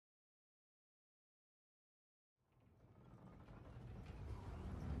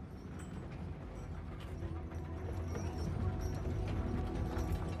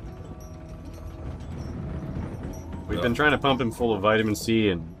I've been trying to pump him full of vitamin C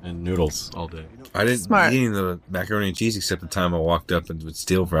and noodles all day. I didn't eat any of the macaroni and cheese except the time I walked up and would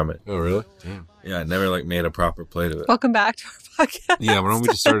steal from it. Oh, really? Damn. Yeah, I never made a proper plate of it. Welcome back to our podcast. Yeah, why don't we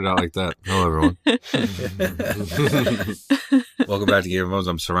just start it out like that? Hello, everyone. Welcome back to Game of Thrones.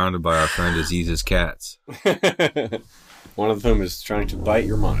 I'm surrounded by our friend Aziz's cats. One of them is trying to bite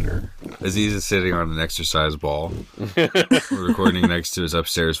your monitor. Aziz is sitting on an exercise ball. We're recording next to his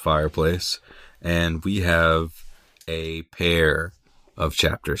upstairs fireplace. And we have a pair of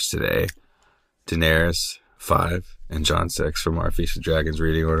chapters today. Daenerys 5 and Jon 6 from our Feast of Dragons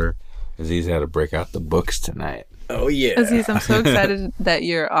reading order. Aziz had to break out the books tonight. Oh, yeah. Aziz, I'm so excited that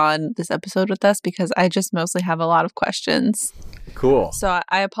you're on this episode with us because I just mostly have a lot of questions. Cool. So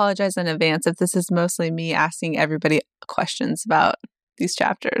I apologize in advance if this is mostly me asking everybody questions about these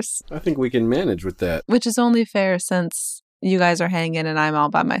chapters. I think we can manage with that. Which is only fair since you guys are hanging and I'm all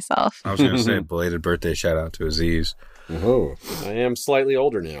by myself. I was going to say belated birthday shout out to Aziz. Oh, I am slightly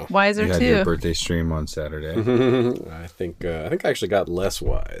older now. Wiser You had too. your birthday stream on Saturday. I think I actually got less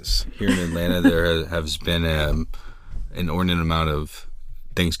wise. Here in Atlanta, there has been an inordinate amount of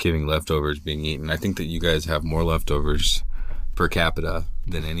Thanksgiving leftovers being eaten. I think that you guys have more leftovers per capita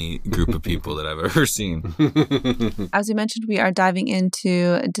than any group of people that I've ever seen. As we mentioned, we are diving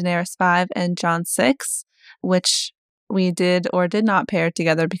into Daenerys 5 and Jon 6, which we did or did not pair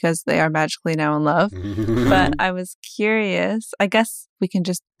together because they are magically now in love. But I was curious. I guess we can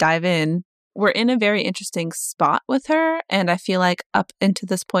just dive in. We're in a very interesting spot with her. And I feel like up into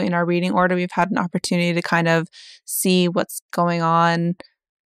this point in our reading order, we've had an opportunity to kind of see what's going on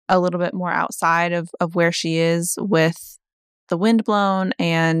a little bit more outside of where she is with the Windblown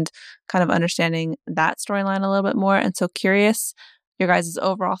and kind of understanding that storyline a little bit more. And so curious your guys'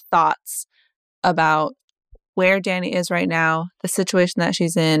 overall thoughts about where Dany is right now, the situation that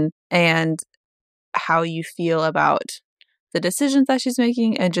she's in, and how you feel about the decisions that she's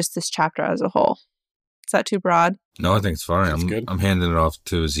making and just this chapter as a whole. Is that too broad? No, I think it's fine. That's good. I'm handing it off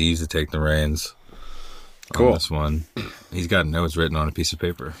to Aziz to take the reins on this one. He's got notes written on a piece of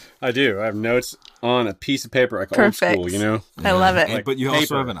paper. I do. I have notes on a piece of paper, like Perfect. old school, you know? I love it. And, but you paper.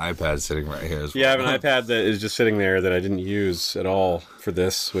 also have an iPad sitting right here as well. Yeah, I have an iPad that is just sitting there that I didn't use at all for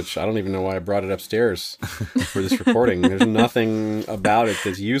this, which I don't even know why I brought it upstairs for this recording. There's nothing about it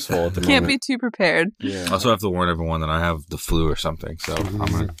that's useful at the Can't be moment. too prepared. Yeah. I also have to warn everyone that I have the flu or something, so I'm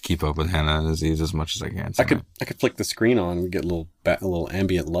going to keep up with Hannah and Aziz as much as I can. I could flick the screen on and get a little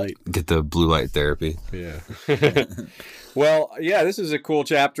ambient light. get the blue light therapy. Yeah. Well, yeah, this is a cool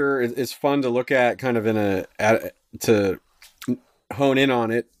chapter. It's fun to look at, kind of to hone in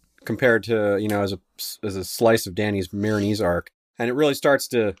on it compared to, as a slice of Dany's Marinese arc. And it really starts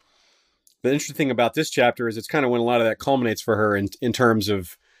to, the interesting thing about this chapter is it's kind of when a lot of that culminates for her in terms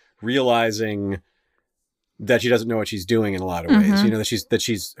of realizing that she doesn't know what she's doing in a lot of ways. Mm-hmm. That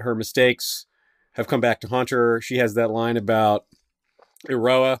she's her mistakes have come back to haunt her. She has that line about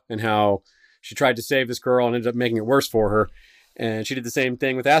Iroa and how she tried to save this girl and ended up making it worse for her. And she did the same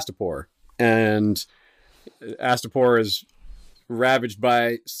thing with Astapor. And Astapor is ravaged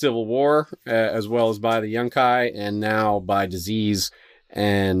by civil war, as well as by the Yunkai, and now by disease.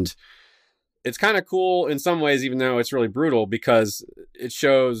 And it's kind of cool in some ways, even though it's really brutal, because it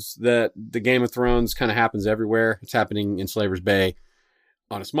shows that the Game of Thrones kind of happens everywhere. It's happening in Slaver's Bay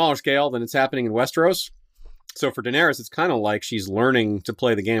on a smaller scale than it's happening in Westeros. So for Daenerys, it's kind of like she's learning to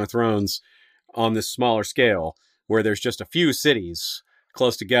play the Game of Thrones on this smaller scale, where there's just a few cities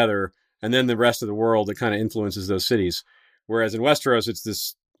close together, and then the rest of the world that kind of influences those cities. Whereas in Westeros, it's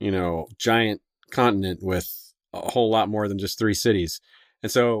this, giant continent with a whole lot more than just 3 cities.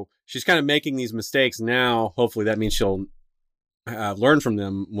 And so she's kind of making these mistakes now. Hopefully that means she'll learn from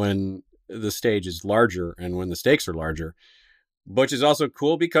them when the stage is larger and when the stakes are larger. Which is also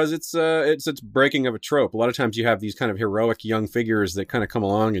cool because it's breaking of a trope. A lot of times you have these kind of heroic young figures that kind of come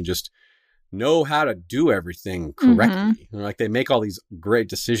along and just know how to do everything correctly. Mm-hmm. Like they make all these great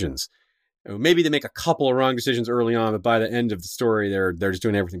decisions. Maybe they make a couple of wrong decisions early on, but by the end of the story, they're just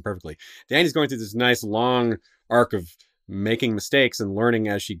doing everything perfectly. Dany's going through this nice long arc of making mistakes and learning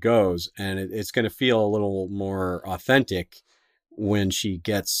as she goes, and it's going to feel a little more authentic when she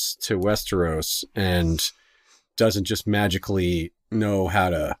gets to Westeros and doesn't just magically know how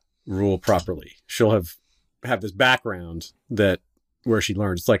to rule properly. She'll have this background where she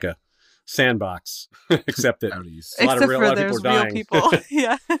learns. It's like a sandbox, except that a lot of people are dying. Real people.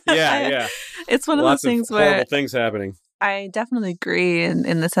 Yeah. Yeah. It's one of Lots those things horrible where things happening. I definitely agree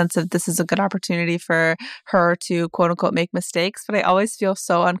in the sense of this is a good opportunity for her to quote unquote make mistakes. But I always feel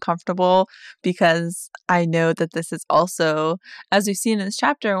so uncomfortable because I know that this is also, as we've seen in this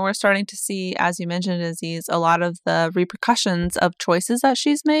chapter, we're starting to see, as you mentioned, Aziz, a lot of the repercussions of choices that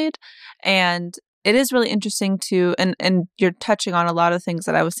she's made. And it is really interesting to, and you're touching on a lot of things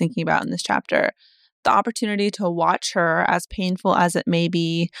that I was thinking about in this chapter. The opportunity to watch her, as painful as it may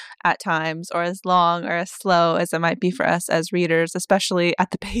be at times, or as long or as slow as it might be for us as readers, especially at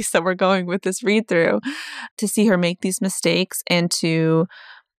the pace that we're going with this read through, to see her make these mistakes and to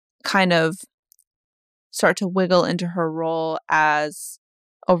kind of start to wiggle into her role as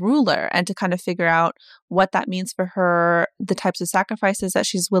a ruler and to kind of figure out what that means for her, the types of sacrifices that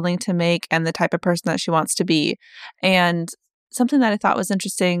she's willing to make, and the type of person that she wants to be. And something that I thought was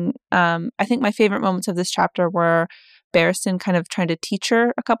interesting, I think my favorite moments of this chapter were Barristan kind of trying to teach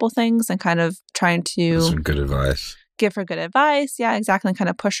her a couple things and kind of trying to Some good advice. Give her good advice. Yeah, exactly. And kind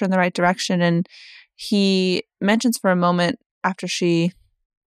of push her in the right direction. And he mentions for a moment after she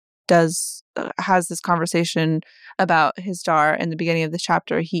has this conversation about Hisdar in the beginning of the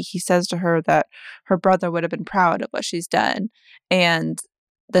chapter, he says to her that her brother would have been proud of what she's done. And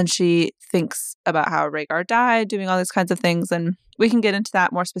then she thinks about how Rhaegar died, doing all these kinds of things. And we can get into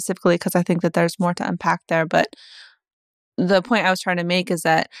that more specifically because I think that there's more to unpack there. But the point I was trying to make is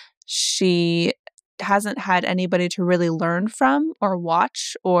that she hasn't had anybody to really learn from or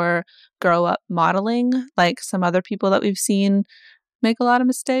watch or grow up modeling like some other people that we've seen make a lot of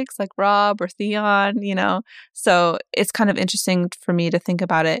mistakes, like Robb or Theon, you know. So it's kind of interesting for me to think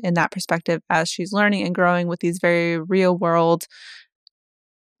about it in that perspective as she's learning and growing with these very real world,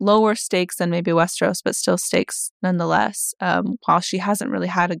 lower stakes than maybe Westeros, but still stakes nonetheless, while she hasn't really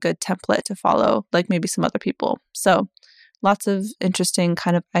had a good template to follow like maybe some other people. So lots of interesting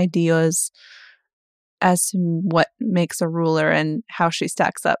kind of ideas as to what makes a ruler and how she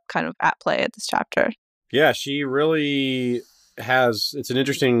stacks up kind of at play at this chapter. Yeah, she really has, it's an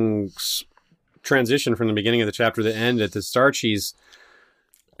interesting transition from the beginning of the chapter to the end. At the start, she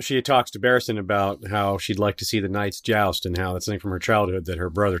talks to Barristan about how she'd like to see the knights joust and how that's something from her childhood that her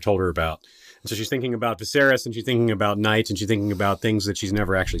brother told her about. And so she's thinking about Viserys and she's thinking about knights and she's thinking about things that she's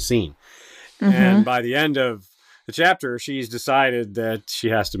never actually seen. Mm-hmm. And by the end of the chapter, she's decided that she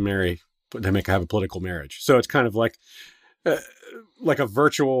has to have a political marriage. So it's kind of like a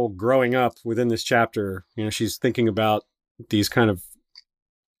virtual growing up within this chapter. You know, she's thinking about these kind of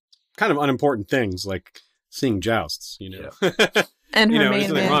unimportant things like seeing jousts, you know. Yeah. And her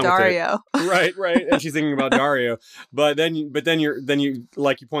main man, Daario. Right. And she's thinking about Daario. But then you,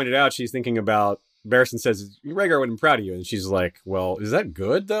 like you pointed out, she's thinking about, Barristan says, Rhaegar would have been proud of you. And she's like, well, is that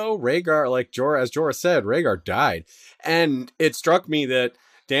good though? Rhaegar, like as Jorah said, Rhaegar died. And it struck me that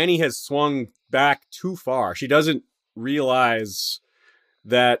Dany has swung back too far. She doesn't realize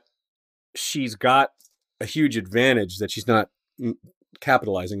that she's got a huge advantage that she's not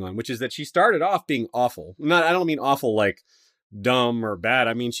capitalizing on, which is that she started off being awful. I don't mean awful like dumb or bad.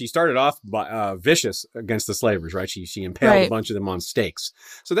 I mean, she started off vicious against the slavers, right? She impaled a bunch of them on stakes.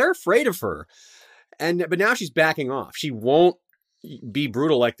 So they're afraid of her. But now she's backing off. She won't be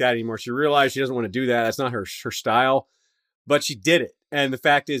brutal like that anymore. She realized she doesn't want to do that. That's not her style. But she did it. And the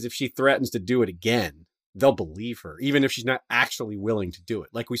fact is, if she threatens to do it again, they'll believe her, even if she's not actually willing to do it.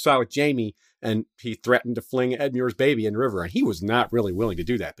 Like we saw with Jaime, and he threatened to fling Edmure's baby in river, and he was not really willing to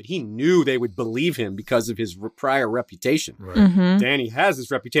do that. But he knew they would believe him because of his prior reputation. Right. Mm-hmm. Dany has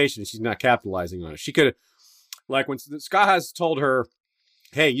this reputation, and she's not capitalizing on it. She could, like when Skahaz told her,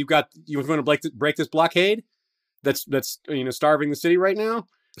 "Hey, you want to break this blockade that's starving the city right now?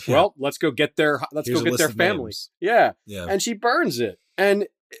 Yeah. Well, let's go get their family." Yeah, and she burns it, and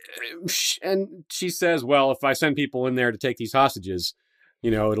she says, "Well, if I send people in there to take these hostages,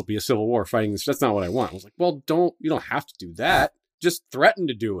 it'll be a civil war fighting this. That's not what I want." I was like, "Well, you don't have to do that. Just threaten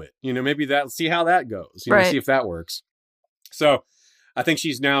to do it. Maybe see how that goes. See if that works." So, I think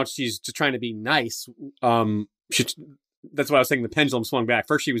she's just trying to be nice. That's what I was saying. The pendulum swung back.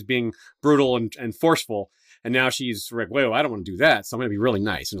 First, she was being brutal and forceful. And now she's like, whoa, I don't want to do that. So I'm going to be really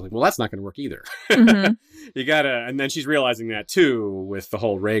nice. And I'm like, well, that's not going to work either. Mm-hmm. And then she's realizing that too with the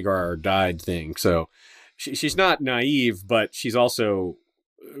whole Rhaegar died thing. So she's not naive, but she's also,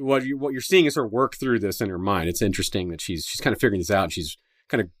 what you're seeing is her work through this in her mind. It's interesting that she's kind of figuring this out. And she's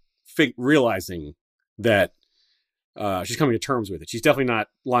kind of realizing that she's coming to terms with it. She's definitely not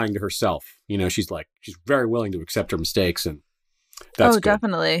lying to herself. She's very willing to accept her mistakes, and that's good.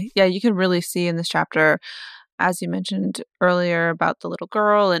 Definitely. Yeah, you can really see in this chapter, as you mentioned earlier, about the little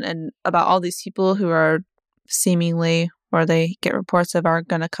girl and about all these people who are seemingly, or they get reports of, are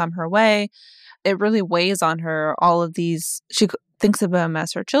going to come her way. it really weighs on her. All of these, she thinks of them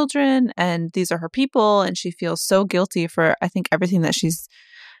as her children, and these are her people, and she feels so guilty for, I think, everything that she's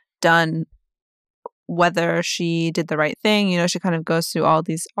done, whether she did the right thing. You know, she kind of goes through all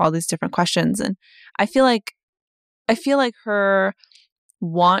these different questions, and I feel like her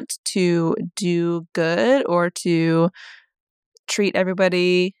want to do good or to treat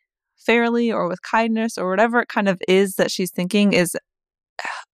everybody fairly or with kindness or whatever it kind of is that she's thinking is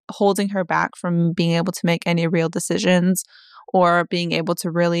holding her back from being able to make any real decisions or being able to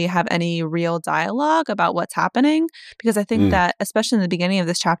really have any real dialogue about what's happening. Because I think that, especially in the beginning of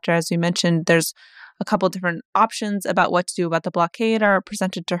this chapter, as we mentioned, there's a couple different options about what to do about the blockade are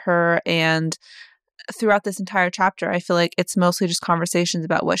presented to her. And throughout this entire chapter, I feel like it's mostly just conversations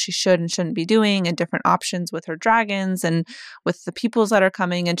about what she should and shouldn't be doing and different options with her dragons and with the peoples that are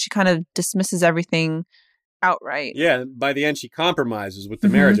coming. And she kind of dismisses everything outright. Yeah, by the end, she compromises with the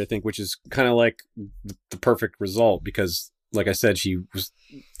marriage, I think, which is kind of like the perfect result because, like I said, she was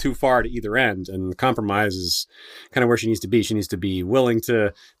too far to either end, and the compromise is kind of where she needs to be. She needs to be willing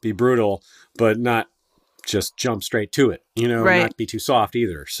to be brutal, but not just jump straight to it, you know, not be too soft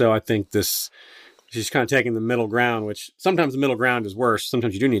either. So I think she's kind of taking the middle ground, which sometimes the middle ground is worse.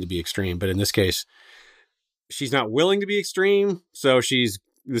 Sometimes you do need to be extreme, but in this case, she's not willing to be extreme, so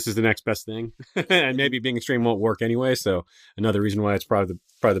this is the next best thing. And maybe being extreme won't work anyway, so another reason why it's probably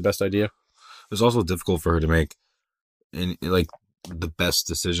the best idea. It's also difficult for her to make the best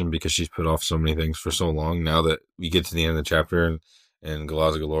decision because she's put off so many things for so long. Now that we get to the end of the chapter and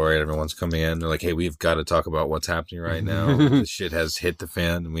Galazza Galore and everyone's coming in, they're like, hey, we've got to talk about what's happening right now. The shit has hit the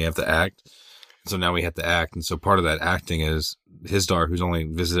fan and we have to act. So now we have to act. And so part of that acting is Hisdar, who's only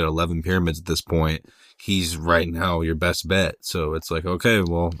visited 11 pyramids at this point. He's right now your best bet. So it's like, okay,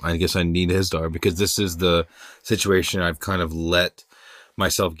 well, I guess I need Hisdar because this is the situation I've kind of let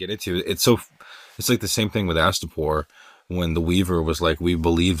myself get into. It's like the same thing with Astapor when the Weaver was like, we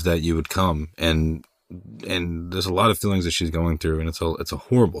believed that you would come. And there's a lot of feelings that she's going through, and it's a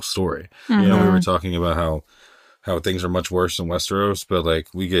horrible story. You know, we were talking about how things are much worse in Westeros, but like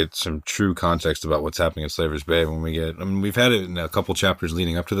we get some true context about what's happening at Slaver's Bay when we've had it in a couple chapters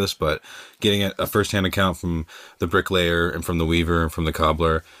leading up to this, but getting a firsthand account from the bricklayer and from the weaver and from the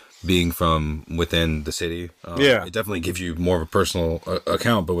cobbler being from within the city. It definitely gives you more of a personal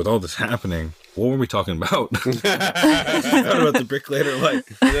account, but with all this happening, what were we talking about? Not about the bricklayer, like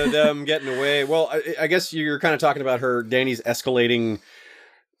them getting away. Well, I guess you're kind of talking about Dany's escalating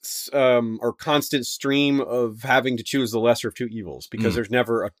or constant stream of having to choose the lesser of two evils because there's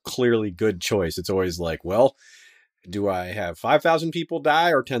never a clearly good choice. It's always like, well, do I have 5,000 people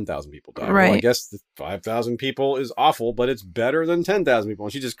die or 10,000 people die? Right. Well, I guess the 5,000 people is awful, but it's better than 10,000 people.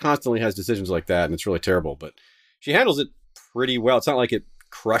 And she just constantly has decisions like that, and it's really terrible. But she handles it pretty well. It's not like it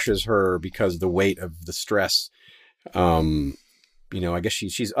crushes her because of the weight of the stress. You know, I guess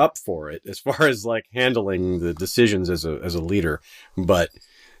she's up for it as far as like handling the decisions as a leader. But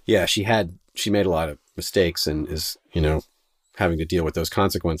yeah, she made a lot of mistakes and is, you know, having to deal with those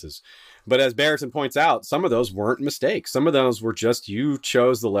consequences. But as Barristan points out, some of those weren't mistakes. Some of those were just you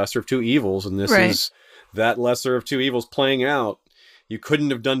chose the lesser of two evils, and this is that lesser of two evils playing out. You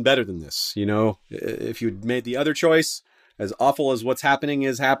couldn't have done better than this. You know, if you'd made the other choice, as awful as what's happening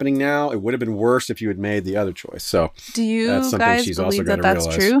is happening now, it would have been worse if you had made the other choice. So do you that's something guys she's believe also that that's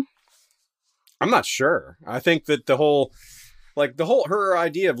realize. True? I'm not sure. I think that her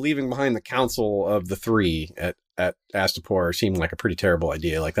idea of leaving behind the council of the three at Astapor seemed like a pretty terrible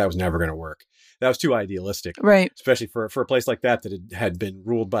idea. Like that was never going to work. That was too idealistic, right? Especially for a place like that had been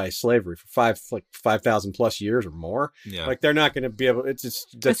ruled by slavery for 5,000 plus years or more. Yeah, like they're not going to be able. It's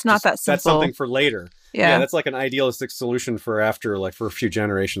not that simple. That's something for later. Yeah, that's like an idealistic solution for after, like for a few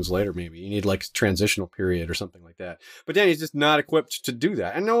generations later. Maybe you need like a transitional period or something like that. But Dany's just not equipped to do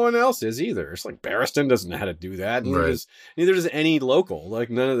that, and no one else is either. It's like Barristan doesn't know how to do that. Neither does any local. Like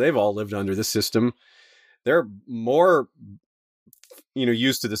they've all lived under this system. They're more, you know,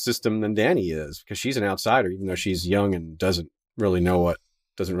 used to the system than Dany is because she's an outsider, even though she's young and doesn't really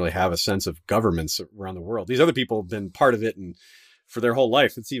have a sense of governments around the world. These other people have been part of it and for their whole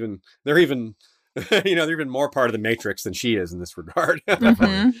life. They're even more part of the Matrix than she is in this regard.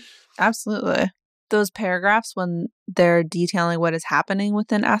 Absolutely. Those paragraphs when they're detailing what is happening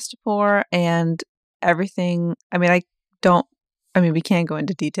within Astapor and everything. We can't go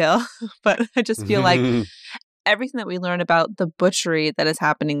into detail, but I just feel like everything that we learn about the butchery that is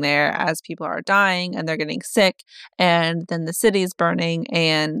happening there as people are dying and they're getting sick and then the city is burning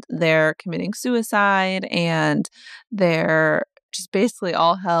and they're committing suicide and they're just basically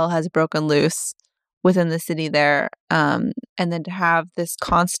all hell has broken loose within the city there. And then to have this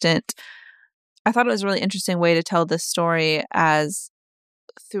constant I thought it was a really interesting way to tell this story, as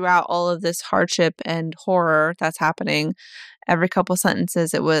throughout all of this hardship and horror that's happening, every couple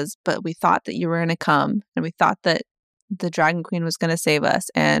sentences it was, but we thought that you were going to come, and we thought that the Dragon Queen was going to save us,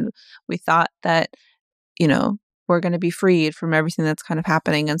 and we thought that, you know, we're going to be freed from everything that's kind of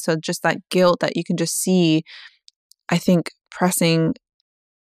happening. And so just that guilt that you can just see, I think, pressing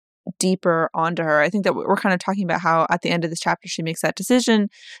deeper onto her. I think that we're kind of talking about how at the end of this chapter she makes that decision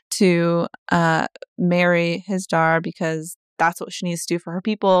to marry Hizdar because that's what she needs to do for her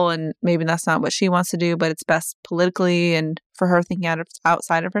people, and maybe that's not what she wants to do, but it's best politically and for her thinking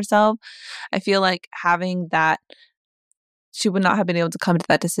outside of herself. I feel like having that, she would not have been able to come to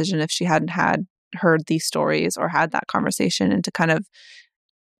that decision if she hadn't heard these stories or had that conversation, and to kind of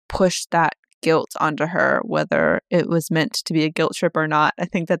push that guilt onto her, whether it was meant to be a guilt trip or not. I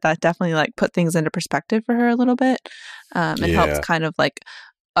think that definitely like put things into perspective for her a little bit. It helps kind of like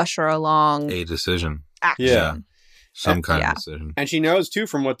usher along a decision. Action. Yeah. Some kind of decision. And she knows, too,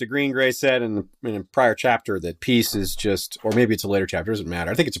 from what the Green Grey said in a prior chapter, that peace is just, or maybe it's a later chapter, doesn't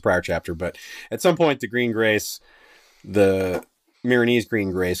matter. I think it's a prior chapter, but at some point the Green Grace, the Miranese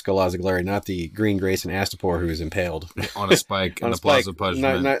Green Grace, Galazagleri, not the Green Grace and Astapor who is impaled. On a spike in the Plaza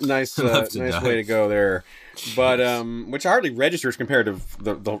Punishment. Nice way to go there. But, which hardly registers compared to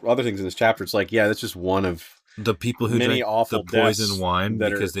the other things in this chapter. It's like, yeah, that's just one of the people who many drink awful the poison wine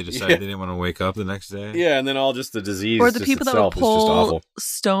because they decided they didn't want to wake up the next day. Yeah, and then all just the disease, or the people that would pull awful.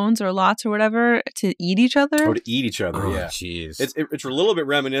 Stones or lots or whatever to eat each other. Or to eat each other. Oh, yeah, jeez. It's a little bit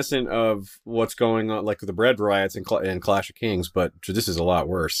reminiscent of what's going on, like the bread riots in Clash of Kings, but this is a lot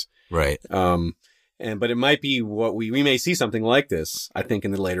worse. Right. But it might be what we may see something like this, I think,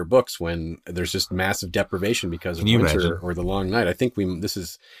 in the later books when there's just massive deprivation because of winter or the long night. I think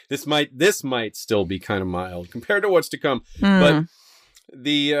this might still be kind of mild compared to what's to come. But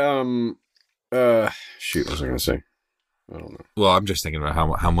the shoot, what was I going to say? I don't know. Well, I'm just thinking about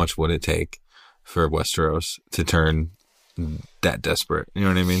how much would it take for Westeros to turn that desperate? You know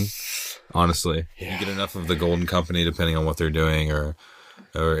what I mean? Honestly, you get enough of the Golden Company, depending on what they're doing, or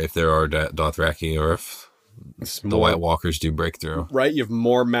if there are Dothraki, or if the White Walkers do break through. Right, you have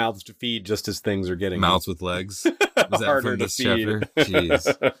more mouths to feed just as things are getting... Mouths with legs? Was that harder from this to feed. chapter?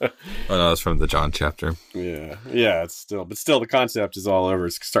 Jeez. Oh, no, it's from the John chapter. Yeah, it's still the concept is all over.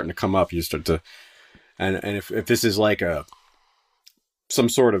 It's starting to come up. You start to... And if this is like some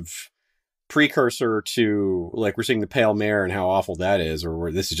sort of precursor to, like, we're seeing the Pale Mare and how awful that is, or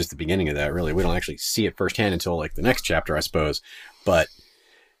this is just the beginning of that, really. We don't actually see it firsthand until, like, the next chapter, I suppose. But...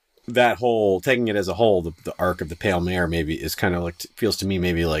 that whole, taking it as a whole, the arc of the Pale Mare maybe is kind of like, feels to me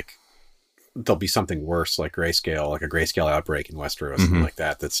maybe like there'll be something worse, like Grayscale, like a Grayscale outbreak in Westeros, something like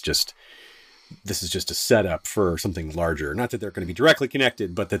that. This is just a setup for something larger. Not that they're going to be directly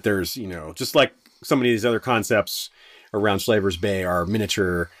connected, but that there's, just like some of these other concepts around Slaver's Bay are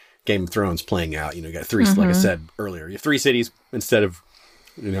miniature Game of Thrones playing out. You got three, like I said earlier, you have 3 cities instead of,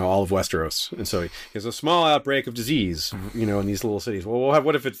 all of Westeros. And so there's a small outbreak of disease, in these little cities. Well,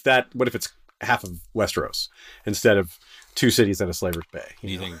 what if it's half of Westeros instead of 2 cities at a Slaver's Bay? Do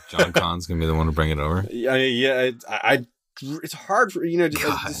you think John Conn's going to be the one to bring it over? Yeah. It's hard for,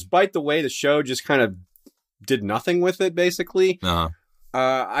 despite the way the show just kind of did nothing with it, basically.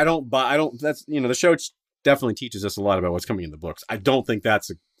 I don't, that's, the show definitely teaches us a lot about what's coming in the books. I don't think that's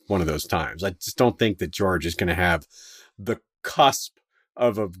one of those times. I just don't think that George is going to have the cusp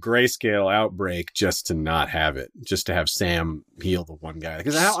of a Grayscale outbreak just to not have it, just to have Sam heal the one guy.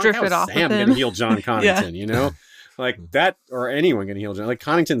 Because how is Sam going to heal John Connington, Like that, or anyone going to heal John? Like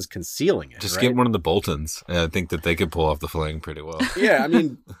Connington's concealing it. Just get one of the Boltons. And I think that they could pull off the fling pretty well. Yeah, I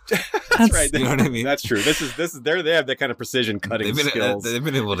mean, that's right. You know what I mean? That's true. This is they have that kind of precision cutting skills. They've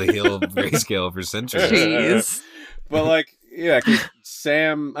been able to heal Grayscale for centuries. Jeez. But like, yeah, because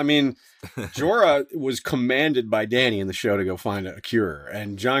Sam, I mean, Jorah was commanded by Dany in the show to go find a cure,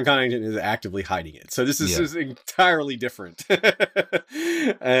 and John Connington is actively hiding it. So this is entirely different.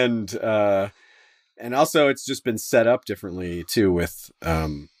 And also it's just been set up differently too with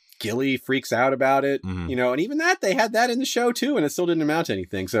Gilly freaks out about it, and even that they had that in the show too, and it still didn't amount to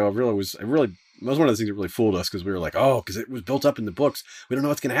anything. So it was one of those things that really fooled us, because we were like, because it was built up in the books. We don't know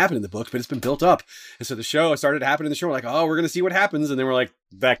what's going to happen in the books, but it's been built up. And so the show started to happen in the show. We're like, we're going to see what happens. And then we're like,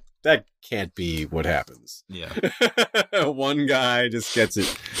 that can't be what happens. Yeah. One guy just gets it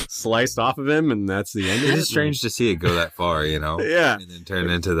sliced off of him, and that's the end of it. It's strange to see it go that far, Yeah. And then turn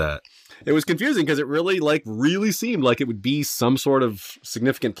into that. It was confusing because it really seemed like it would be some sort of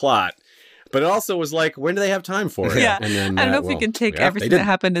significant plot. But it also was like, when do they have time for it? Yeah. And then, I don't know if we can take everything that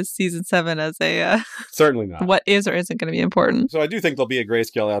happened in season 7 as a certainly not what is or isn't going to be important. So I do think there'll be a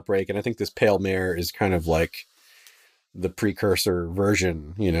grayscale outbreak, and I think this pale mare is kind of like the precursor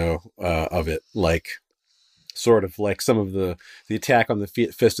version, of it. Like, sort of like some of the attack on the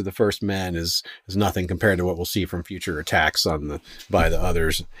fist of the first men is nothing compared to what we'll see from future attacks by the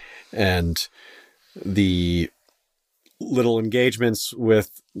others, and the little engagements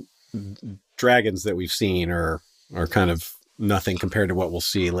with dragons that we've seen are kind of nothing compared to what we'll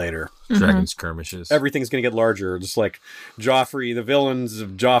see later. Dragon skirmishes. Everything's going to get larger, just like Joffrey, the villains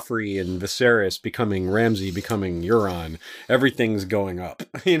of Joffrey and Viserys becoming Ramsay, becoming Euron. Everything's going up.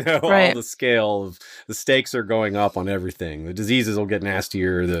 Right. All the scale of the stakes are going up on everything. The diseases will get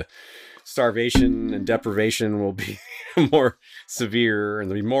nastier. The starvation and deprivation will be more severe,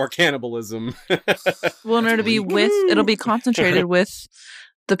 and there'll be more cannibalism. Well, in order to be it'll be concentrated with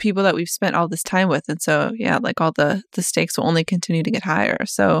the people that we've spent all this time with. And so, yeah, like all the stakes will only continue to get higher.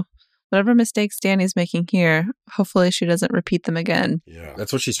 So whatever mistakes Dany's making here, hopefully she doesn't repeat them again. Yeah.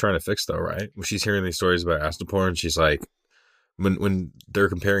 That's what she's trying to fix, though, right? When she's hearing these stories about Astapor, and she's like, when they're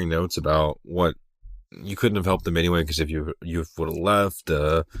comparing notes about what you couldn't have helped them anyway, because if you would have left,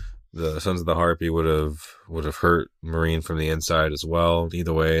 the Sons of the Harpy would have hurt Marine from the inside as well.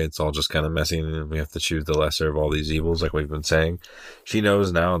 Either way, it's all just kind of messy, and we have to choose the lesser of all these evils, like we've been saying. She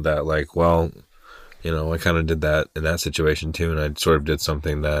knows now that, like, well, I kind of did that in that situation too, and I sort of did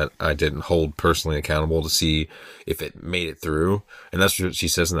something that I didn't hold personally accountable to see if it made it through. And that's what she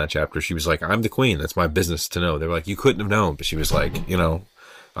says in that chapter. She was like, I'm the queen. That's my business to know. They were like, you couldn't have known. But she was like,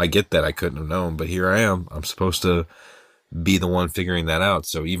 I get that I couldn't have known, but here I am. I'm supposed to be the one figuring that out.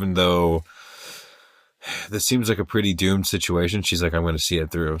 So even though this seems like a pretty doomed situation, she's like, I'm going to see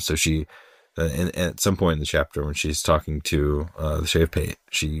it through. So she, and at some point in the chapter when she's talking to the Shave Pate,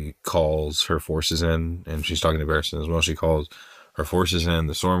 she calls her forces in, and she's talking to Barristan as well. She calls her forces in,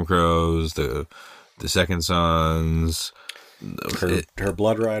 the Stormcrows, the Second Sons, her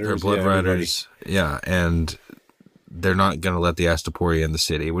Blood Riders. Her Blood Riders. Yeah, and they're not going to let the Astapori in the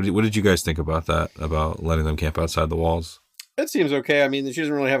city. What did you guys think about that, about letting them camp outside the walls? It seems okay. I mean, she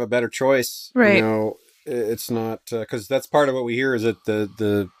doesn't really have a better choice. Right. It's not, because that's part of what we hear is that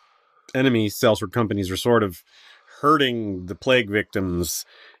the enemy sellsword companies are sort of hurting the plague victims.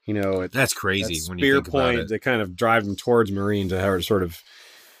 That's crazy. That when you think point about it. to kind of drive them towards Marine to sort of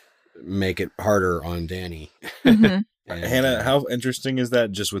make it harder on Dany. Mm-hmm. Hannah, how interesting is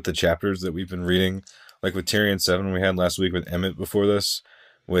that just with the chapters that we've been reading? Like with Tyrion 7 we had last week with Emmett before this,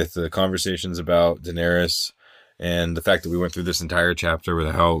 with the conversations about Daenerys, and the fact that we went through this entire chapter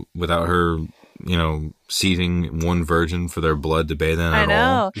without her, seizing one virgin for their blood to bathe in at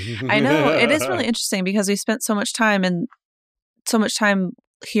all. I know. It is really interesting because we spent so much time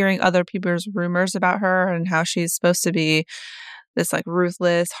hearing other people's rumors about her and how she's supposed to be this like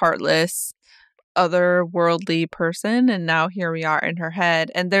ruthless, heartless, otherworldly person, and now here we are in her head.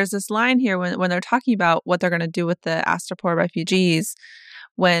 And there's this line here when they're talking about what they're going to do with the Astapor refugees,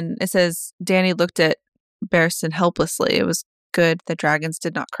 when it says Dany looked at Barristan helplessly. It was good the dragons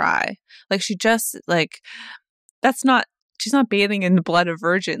did not cry. Like she just she's not bathing in the blood of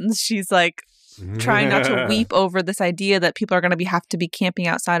virgins. She's like trying not to weep over this idea that people are going to have to be camping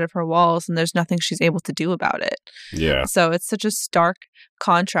outside of her walls, and there's nothing she's able to do about it. Yeah. So it's such a stark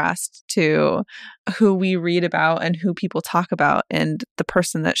contrast to who we read about and who people talk about, and the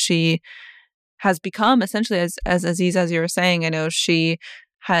person that she has become, essentially, as Aziz, as you were saying. I know she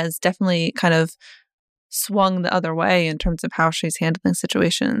has definitely kind of swung the other way in terms of how she's handling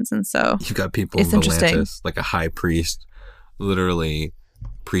situations. And so you've got people in Volantis, like a high priest, literally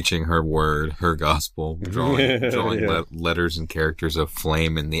preaching her word, her gospel, drawing letters and characters of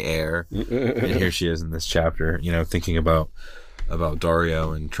flame in the air. And here she is in this chapter, thinking about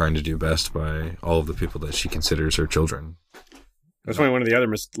Dario and trying to do best by all of the people that she considers her children. That's one of the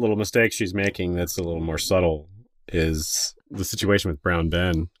other little mistakes she's making that's a little more subtle is the situation with Brown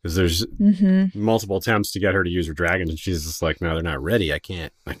Ben, because there's multiple attempts to get her to use her dragons, and she's just like, no, they're not ready. I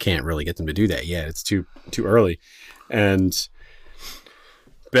can't really get them to do that yet. It's too early. And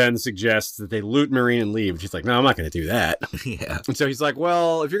Ben suggests that they loot Marine and leave. She's like, no, I'm not going to do that. Yeah. And so he's like,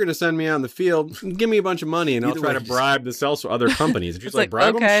 well, if you're going to send me on the field, give me a bunch of money and I'll try to bribe the sales for other companies. And she's like,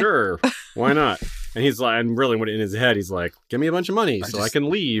 bribe them? Sure. Why not? And he's like, and really in his head, he's like, give me a bunch of money so I can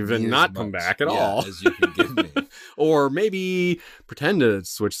leave and not come back at all. As you can give me. Or maybe pretend to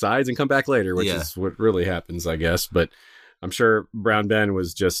switch sides and come back later, which is what really happens, I guess. But I'm sure Brown Ben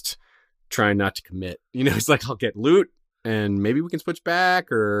was just trying not to commit. He's like, I'll get loot and maybe we can switch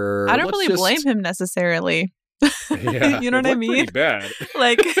back, or I don't really blame him necessarily. Yeah, You know it what I looked mean? Pretty bad.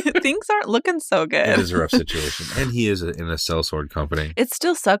 Like, things aren't looking so It good. is a rough situation. And he is in a sellsword company. It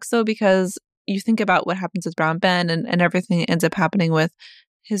still sucks, though, because you think about what happens with Brown Ben and everything that ends up happening with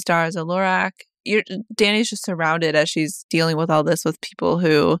his Dar Zalorak. Dany's just surrounded as she's dealing with all this with people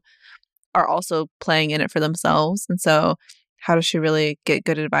who are also playing in it for themselves. And so how does she really get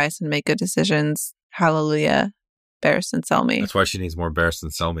good advice and make good decisions? Hallelujah, Barristan Selmy. That's why she needs more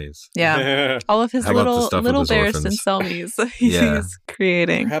Barristan Selmys. Yeah. All of his How about the little stuff with his Barristan orphans? Selmys he's Yeah.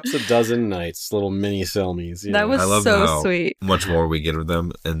 creating. Perhaps a dozen knights, little mini Selmies. That was I love so how sweet. much more we get of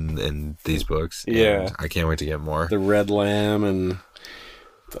them in these books. And Yeah. I can't wait to get more. the Red Lamb and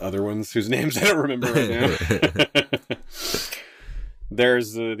the other ones whose names I don't remember right now.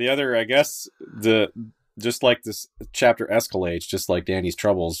 There's the other, I guess, just like this chapter escalates, just like Dany's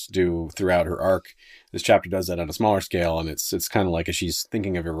troubles do throughout her arc. This chapter does that on a smaller scale, and it's kind of like as she's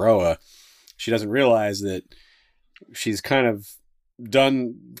thinking of Iroha, she doesn't realize that she's kind of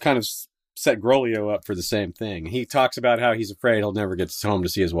set Grolio up for the same thing. He talks about how he's afraid he'll never get home to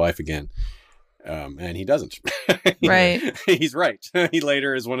see his wife again. And he doesn't. Right. He's right. He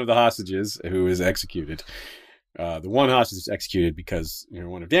later is one of the hostages who is executed. The one hostage is executed because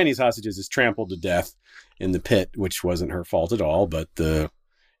one of Dany's hostages is trampled to death in the pit, which wasn't her fault at all. But the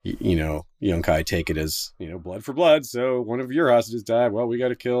Yunkai take it as blood for blood. So one of your hostages died. Well, we got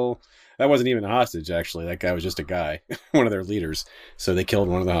to kill. That wasn't even a hostage, actually. That guy was just a guy, one of their leaders. So they killed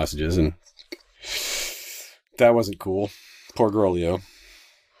one of the hostages, and that wasn't cool. Poor Grolio.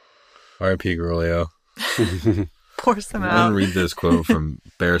 R.I.P. Grolio. Pours them I'm out. going to read this quote from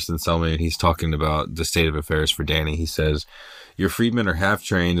Barristan Selmy. He's talking about the state of affairs for Dany. He says, "Your freedmen are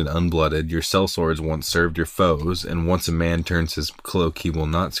half-trained and unblooded. Your sellswords once served your foes, and once a man turns his cloak, he will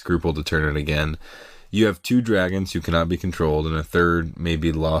not scruple to turn it again. You have 2 dragons who cannot be controlled, and a third may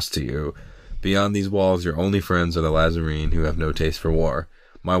be lost to you. Beyond these walls, your only friends are the Lazarene, who have no taste for war.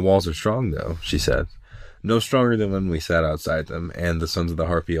 My walls are strong, though," she said. "No stronger than when we sat outside them, and the sons of the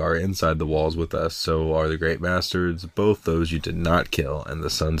Harpy are inside the walls with us. So are the great bastards, both those you did not kill, and the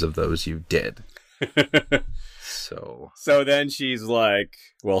sons of those you did." So then she's like,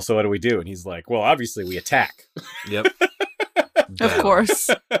 well, so what do we do? And he's like, well, obviously we attack. yep. Of course.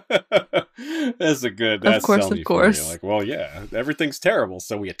 That's a good. Of course. Like, well, yeah, everything's terrible,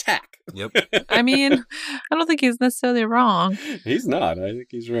 so we attack. Yep. I mean, I don't think he's necessarily wrong. He's not. I think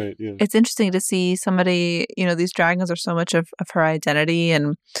he's right. Yeah. It's interesting to see somebody, these dragons are so much of her identity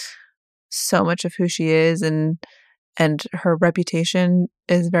and so much of who she is, and her reputation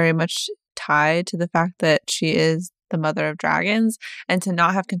is very much tied to the fact that she is the mother of dragons, and to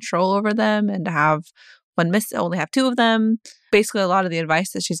not have control over them and to have only have 2 of them. Basically, a lot of the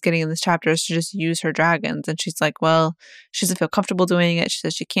advice that she's getting in this chapter is to just use her dragons. And she's like, well, she doesn't feel comfortable doing it. She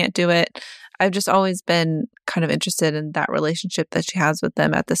says she can't do it. I've just always been kind of interested in that relationship that she has with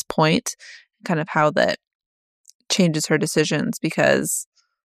them at this point, kind of how that changes her decisions, because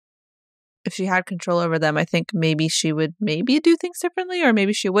if she had control over them, I think maybe she would do things differently, or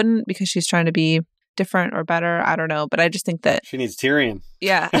maybe she wouldn't because she's trying to be different or better. I don't know. But I just think that She needs Tyrion.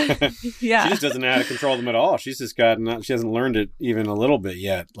 Yeah. Yeah. She just doesn't know how to control them at all. She's just she hasn't learned it even a little bit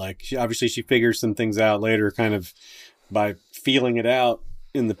yet. Like, she figures some things out later, kind of by feeling it out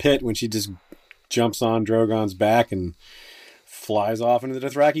in the pit when she just jumps on Drogon's back and flies off into the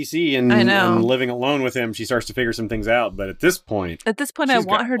Dothraki Sea and living alone with him. She starts to figure some things out. But at this point, I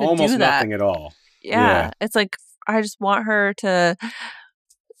want her to almost do that. nothing at all. Yeah. It's like, I just want her to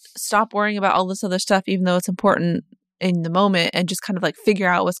stop worrying about all this other stuff, even though it's important in the moment, and just kind of like figure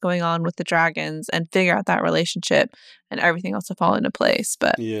out what's going on with the dragons and figure out that relationship, and everything else will fall into place.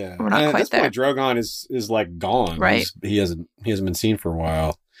 But yeah, we're not quite there. At this point, Drogon is like gone. Right. He hasn't been seen for a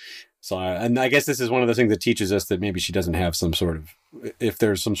while. So, and I guess this is one of those things that teaches us that maybe she doesn't have some sort of, if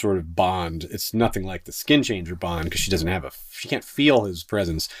there's some sort of bond, it's nothing like the skin changer bond, because she can't feel his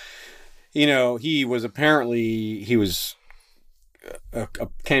presence. He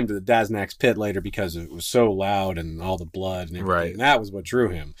came to the Daznak's pit later because it was so loud and all the blood and everything. Right. And that was what drew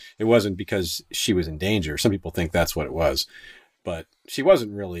him. It wasn't because she was in danger. Some people think that's what it was. But she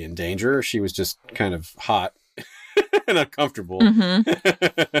wasn't really in danger. She was just kind of hot and uncomfortable and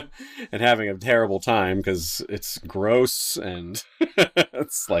having a terrible time because it's gross and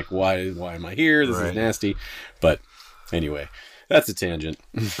it's like, why am I here? This is nasty. But anyway, that's a tangent.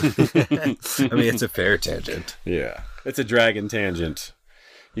 I mean, it's a fair tangent. Yeah. It's a dragon tangent.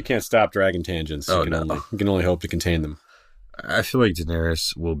 You can't stop dragon tangents. You can only hope to contain them. I feel like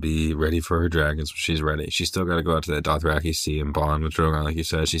Daenerys will be ready for her dragons when she's ready. She's still got to go out to that Dothraki Sea and bond with Drogon, like you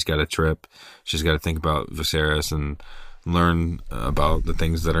said. She's got a trip. She's got to think about Viserys and learn about the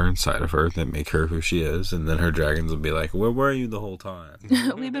things that are inside of her that make her who she is, and then her dragons will be like, where were you the whole time?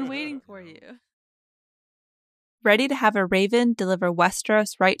 We've been waiting for you. Ready to have a raven deliver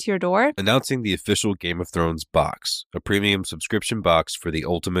Westeros right to your door? Announcing the official Game of Thrones box, a premium subscription box for the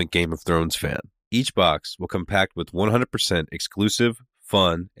ultimate Game of Thrones fan. Each box will come packed with 100% exclusive,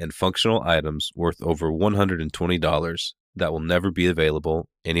 fun, and functional items worth over $120 that will never be available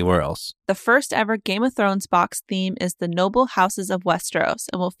anywhere else. The first ever Game of Thrones box theme is the Noble Houses of Westeros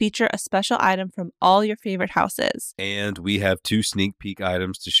and will feature a special item from all your favorite houses. And we have 2 sneak peek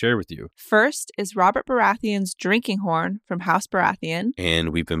items to share with you. First is Robert Baratheon's drinking horn from House Baratheon. And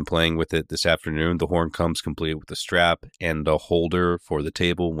we've been playing with it this afternoon. The horn comes complete with a strap and a holder for the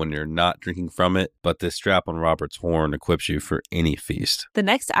table when you're not drinking from it. But this strap on Robert's horn equips you for any feast. The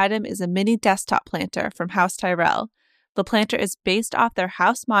next item is a mini desktop planter from House Tyrell. The planter is based off their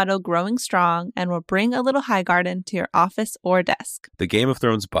house motto, Growing Strong, and will bring a little Highgarden to your office or desk. The Game of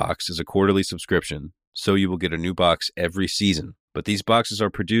Thrones box is a quarterly subscription, so you will get a new box every season. But these boxes are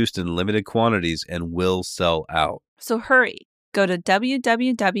produced in limited quantities and will sell out. So hurry. Go to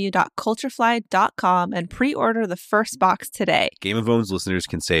www.culturefly.com and pre-order the first box today. Game of Thrones listeners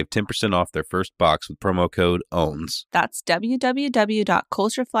can save 10% off their first box with promo code OWNS. That's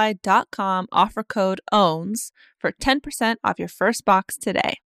www.culturefly.com, offer code OWNS for 10% off your first box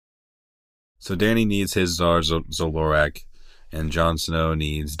today. So Dany needs his Tsar Zolorak, and Jon Snow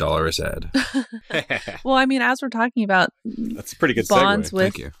needs Dolorous Ed. Well, I mean, as we're talking about That's a pretty good bonds segue.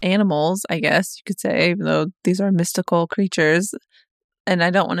 with Thank you. animals, I guess you could say, even though these are mystical creatures. And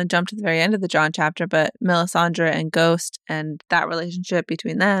I don't want to jump to the very end of the Jon chapter, but Melisandre and Ghost and that relationship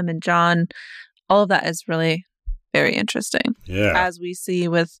between them and Jon, all of that is really very interesting. Yeah. As we see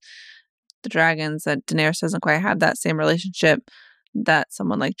with the dragons, that Daenerys doesn't quite have that same relationship that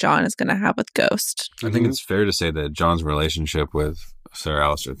someone like Jon is going to have with Ghost. I think it's fair to say that Jon's relationship with Sir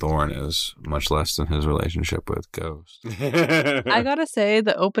Alistair Thorne is much less than his relationship with Ghost. I gotta say,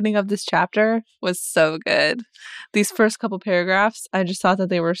 the opening of this chapter was so good. These first couple paragraphs, I just thought that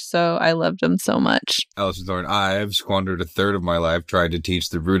they were I loved them so much. Alistair Thorne, I've squandered a third of my life trying to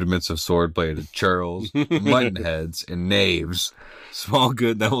teach the rudiments of swordplay to churls, muttonheads, and knaves. Small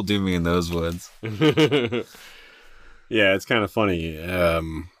good that will do me in those woods. Yeah, it's kind of funny.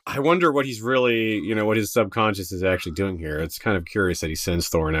 I wonder what he's really, what his subconscious is actually doing here. It's kind of curious that he sends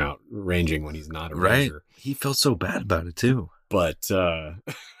Thorne out ranging when he's not a ranger. He felt so bad about it, too. But, so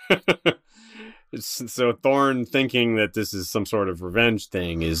Thorne thinking that this is some sort of revenge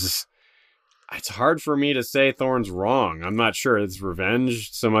thing it's hard for me to say Thorne's wrong. I'm not sure it's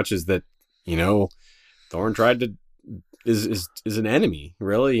revenge so much as that, Thorne tried to is an enemy,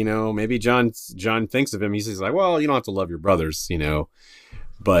 really. Maybe Jon thinks of him. He's like, well, you don't have to love your brothers,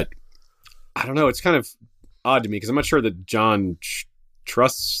 But I don't know. It's kind of odd to me because I'm not sure that Jon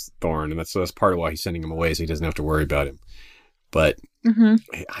trusts Thorne, and that's part of why he's sending him away, so he doesn't have to worry about him. But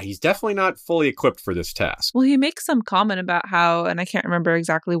he's definitely not fully equipped for this task. Well, he makes some comment about how, and I can't remember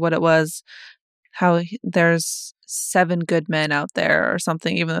exactly what it was, how there's 7 good men out there or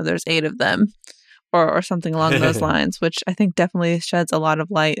something, even though there's 8 of them. Or something along those lines, which I think definitely sheds a lot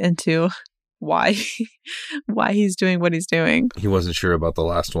of light into why he's doing what he's doing. He wasn't sure about the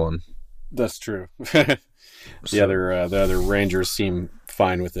last one. That's true. The other rangers seem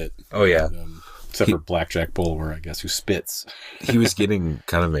fine with it. Oh, yeah. Except for Blackjack Bulwer, I guess, who spits. He was getting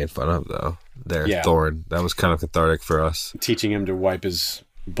kind of made fun of, though. Thorne. That was kind of cathartic for us. Teaching him to wipe his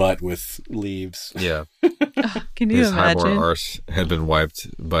butt with leaves. Yeah. Can you His imagine? highborn arse had been wiped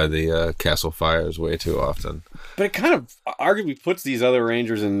by the castle fires way too often. But it kind of arguably puts these other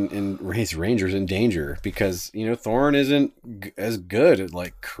rangers in danger because, Thorne isn't as good at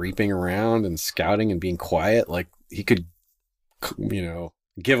creeping around and scouting and being quiet. He could,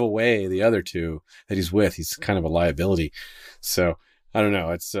 give away the other 2 that he's with. He's kind of a liability. So I don't know.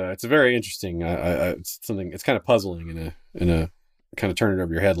 It's a very interesting, it's something, it's kind of puzzling in a kind of turn it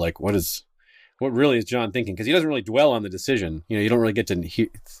over your head. What really is Jon thinking? Because he doesn't really dwell on the decision. You don't really get to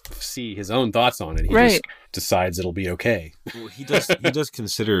see his own thoughts on it. He just decides it'll be okay. Well, he does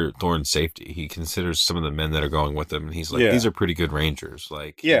consider Thorne's safety. He considers some of the men that are going with him, and he's like, these are pretty good rangers.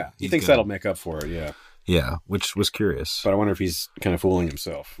 He thinks that'll make up for it. Yeah. Yeah, which was curious. But I wonder if he's kind of fooling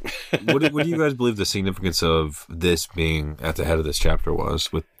himself. What do you guys believe the significance of this being at the head of this chapter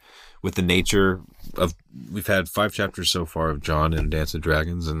was with the nature of? We've had 5 chapters so far of Jon and Dance of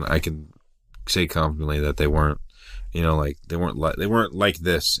Dragons, and I can say confidently that they weren't, they weren't like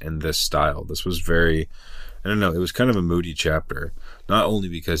this in this style. This was very, I don't know, it was kind of a moody chapter. Not only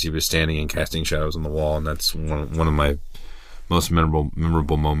because he was standing and casting shadows on the wall, and that's one of my most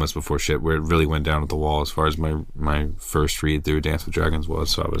memorable moments before shit where it really went down at the wall as far as my first read through Dance with Dragons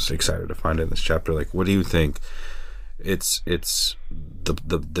was. So I was excited to find it in this chapter. Like, what do you think it's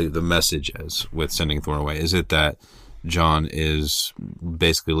the message is with sending Thorn away? Is it that Jon is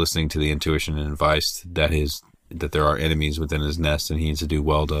basically listening to the intuition and advice that there are enemies within his nest and he needs to do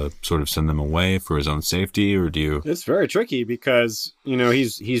well to sort of send them away for his own safety? Or do you... It's very tricky because,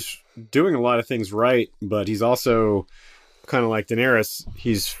 he's doing a lot of things right, but he's also kind of like Daenerys.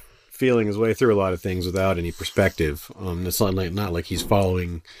 He's feeling his way through a lot of things without any perspective. It's not like he's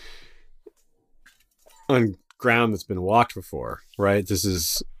following on ground that's been walked before, right? This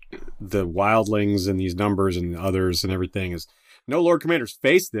is the wildlings and these numbers and others and everything. Is no Lord Commander's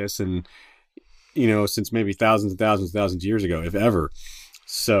faced this, and since maybe thousands and thousands and thousands of years ago, if ever.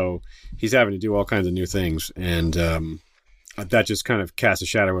 So he's having to do all kinds of new things, and that just kind of casts a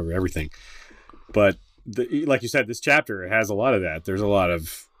shadow over everything. But like you said, this chapter has a lot of that. There's a lot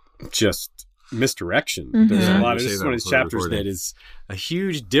of just misdirection. Mm-hmm. There's a lot of, this is one of these chapters that is a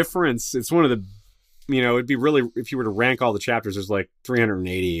huge difference. It's one of the, it'd be really, if you were to rank all the chapters, there's like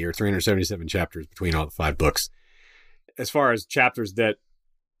 380 or 377 chapters between all the 5 books. As far as chapters that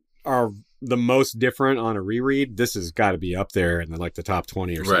are the most different on a reread, this has got to be up there in the top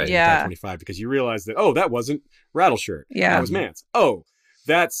 20 or something, Right. Yeah. top 25, because you realize that, that wasn't Rattleshirt. Yeah. That was Mance. Oh,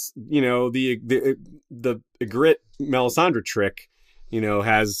 that's, the Ygritte Melisandre trick,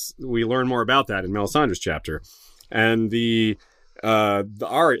 we learn more about that in Melisandre's chapter. And the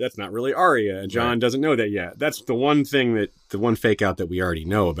Arya, that's not really Arya, and Jon doesn't know that yet. That's the one thing the one fake out that we already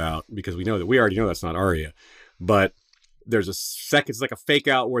know about, because we already know that's not Arya. But there's a second, it's like a fake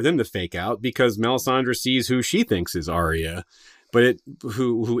out within the fake out, because Melisandre sees who she thinks is Arya, but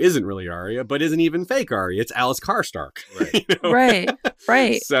who isn't really Arya, but isn't even fake Arya. It's Alice Karstark. Right.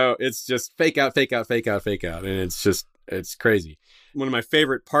 Right. So it's just fake out, fake out, fake out, fake out. And it's crazy. One of my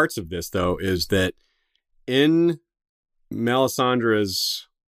favorite parts of this, though, is that in Melisandre's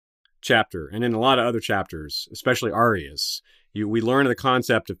chapter, and in a lot of other chapters, especially Arya's, we learn the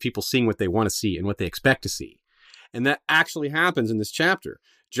concept of people seeing what they want to see and what they expect to see. And that actually happens in this chapter.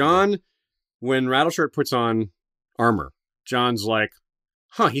 Jon, when Rattleshirt puts on armor, Jon's like,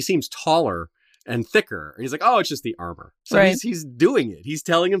 he seems taller and thicker. And he's like, it's just the armor. So Right. he's doing it. He's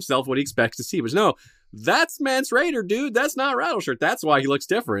telling himself what he expects to see. But no, that's Mance Rayder, dude. That's not Rattleshirt. That's why he looks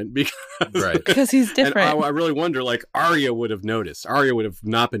different. Because he's different. And I really wonder, Arya would have noticed. Arya would have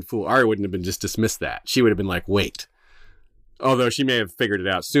not been fooled. Arya wouldn't have been just dismissed that. She would have been like, wait. Although she may have figured it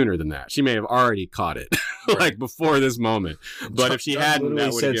out sooner than that. She may have already caught it, before this moment. But if she hadn't,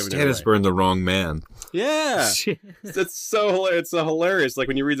 that would have given it away. Stannis burned the wrong man. Yeah. It's so hilarious. It's so hilarious. Like,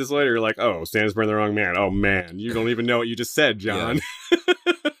 when you read this later, you're like, Stannis burned the wrong man. Oh, man. You don't even know what you just said, Jon. Yeah.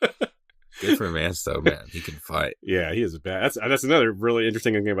 Good for Mance, though, man. He can fight. Yeah, he is bad. That's another really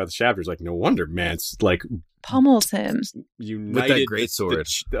interesting thing about the chapter. Is no wonder Mance, Pummels him. united With that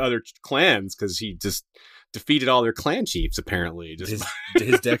greatsword. the other clans, because he just defeated all their clan chiefs, apparently.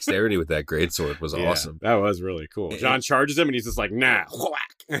 His dexterity with that greatsword was awesome. That was really cool. Jon charges him, and he's just like, nah, whack.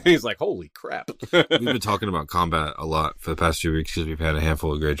 And he's like, holy crap. We've been talking about combat a lot for the past few weeks because we've had a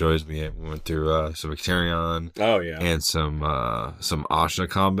handful of Greyjoys. We went through some Victarion and some Ashna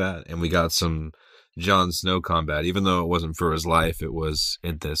combat, and we got some Jon Snow combat. Even though it wasn't for his life, it was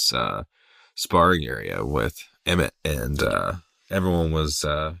in this sparring area with Emmett, and everyone was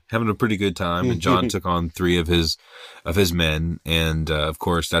having a pretty good time, and Jon took on 3 of his men, and of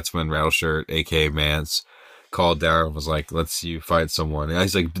course that's when Rattleshirt, aka Mance, called down and was like, "Let's you fight someone." And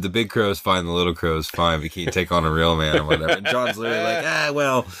he's like, "The big crow's fine, the little crow's fine. We can't take on a real man or whatever." And Jon's literally like,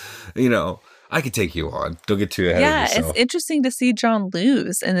 I could take you on. Don't get too ahead of yourself. It's interesting to see Jon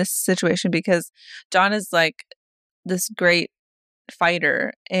lose in this situation, because Jon is like this great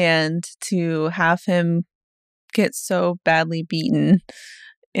fighter, and to have him get so badly beaten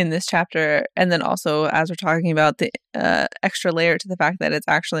in this chapter, and then also, as we're talking about, the extra layer to the fact that it's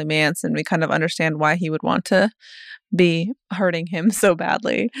actually Mance, and we kind of understand why he would want to be hurting him so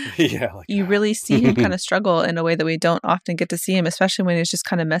badly. You really see him kind of struggle in a way that we don't often get to see him, especially when he's just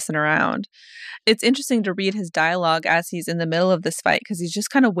kind of messing around. It's interesting to read his dialogue as he's in the middle of this fight, because he's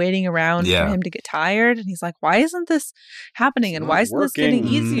just kind of waiting around for him to get tired, and he's like, why isn't this happening, and why isn't this getting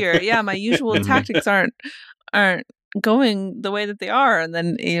easier? My usual tactics aren't going the way that they are. And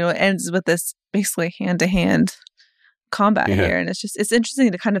then it ends with this basically hand-to-hand combat here, and it's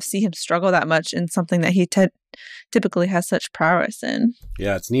interesting to kind of see him struggle that much in something that he typically has such prowess in.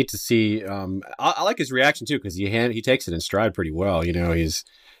 It's neat to see. I like his reaction too, because he takes it in stride pretty well. He's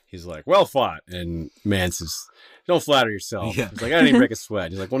he's like, well fought. And Mance is, don't flatter yourself. Yeah. He's like, I didn't even break a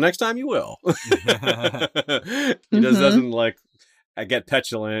sweat. He's like, well, next time you will. He just doesn't like get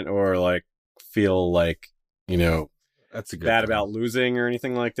petulant or like feel like, you know, That's a good bad point. about losing or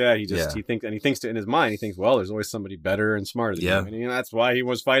anything like that. He just, Yeah. he thinks in his mind, he thinks, well, there's always somebody better and smarter than Yeah. him. And you know, that's why he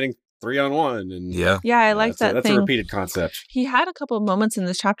was fighting 3-on-1. And Yeah. Yeah, I like that that's thing. a repeated concept. He had a couple of moments in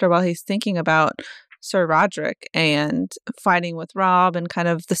this chapter while he's thinking about Sir Roderick and fighting with Rob and kind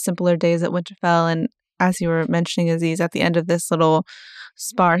of the simpler days at Winterfell. And as you were mentioning, Aziz, at the end of this little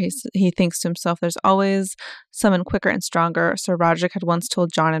spar, he thinks to himself, there's always someone quicker and stronger. Sir Roderick had once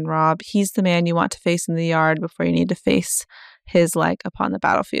told Jon and Rob, he's the man you want to face in the yard before you need to face his like upon the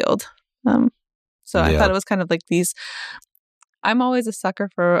battlefield. So I Yeah. thought it was kind of like these. I'm always a sucker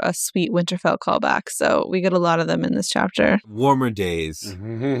for a sweet Winterfell callback, so we get a lot of them in this chapter. Warmer days.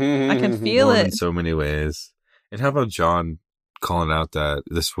 I can feel Warm it. in so many ways. And how about Jon calling out that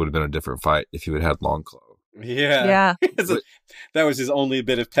this would have been a different fight if he would have had Longclaw? Yeah. That was his only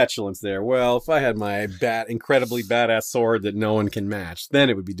bit of petulance there. Well, if I had my incredibly badass sword that no one can match, then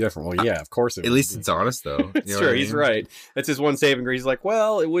it would be different. Well, yeah, of course it would. At least be. it's honest, though. It's You know true. what I He's mean? right. That's his one saving grace. He's like,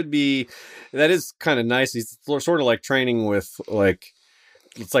 well, it would be. That is kind of nice. He's sort of like training with like.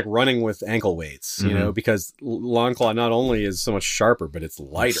 It's like running with ankle weights, you know, because Longclaw not only is so much sharper, but it's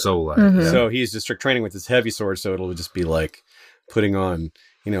lighter. So light. Mhm. Yeah. So he's just training with his heavy sword, so it'll just be like putting on,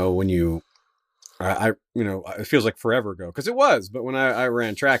 you know, when you, you know, it feels like forever ago because it was. But when I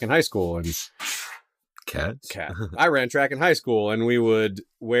ran track in high school and Cats? I ran track in high school and we would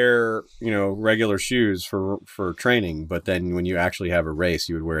wear, you know, regular shoes for training. But then when you actually have a race,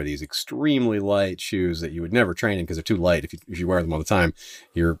 you would wear these extremely light shoes that you would never train in because they're too light. If you wear them all the time,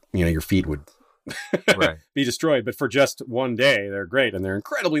 your feet would Right. be destroyed. But for just one day, they're great and they're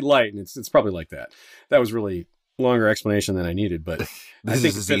incredibly light. And it's probably like that. That was really longer explanation than I needed, but I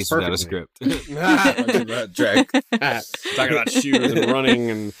think This it is fits without a perfectly. script. Talking about track. Talking about shoes and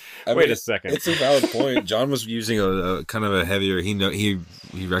running and wait a second. It's a valid point. John was using a kind of a heavier. He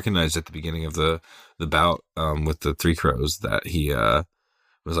recognized at the beginning of the bout with the Three Crows that he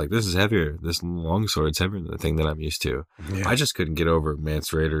was like, this is heavier. This long sword's heavier than the thing that I'm used to. Yeah. I just couldn't get over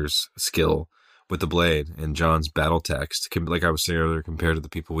Mance Rayder's skill with the blade and John's battle text. Like I was saying earlier, compared to the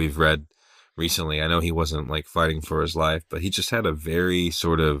people we've read recently. I know he wasn't like fighting for his life, but he just had a very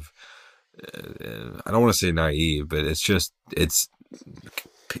sort of, I don't want to say naive, but it's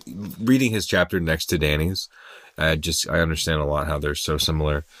reading his chapter next to Dany's. I understand a lot how they're so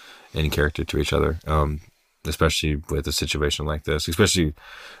similar in character to each other. Especially with a situation like this, especially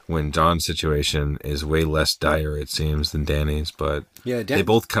when John's situation is way less dire, it seems, than Dany's, but Yeah, they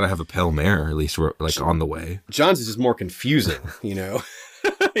both kind of have a pale mare, at least like on the way. John's is just more confusing, you know.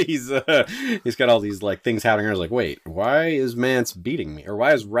 He's got all these like things happening. I was like, wait, why is Mance beating me, or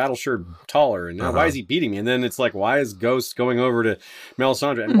why is Rattleshire taller, and now why is he beating me? And then it's like, why is Ghost going over to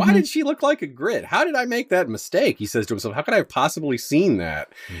Melisandre, and why did she look like a grit? How did I make that mistake? He says to himself, how could I have possibly seen that?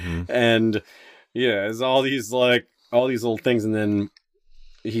 And yeah, it's all these little things, and then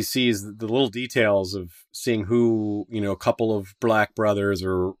he sees the little details of seeing who, you know, a couple of black brothers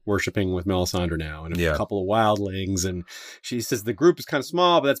are worshiping with Melisandre now, and a couple of wildlings. And she says the group is kind of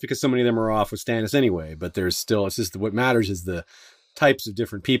small, but that's because so many of them are off with Stannis anyway. But there's still, it's just what matters is the types of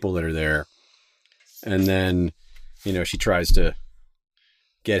different people that are there. And then, you know, she tries to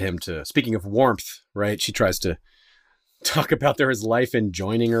get him to, speaking of warmth, right? She tries to talk about his life in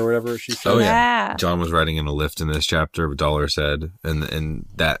joining or whatever she said. Oh Yeah. John was riding in a lift in this chapter, Dollar said, and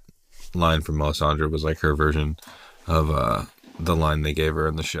that line from Melisandre was like her version of the line they gave her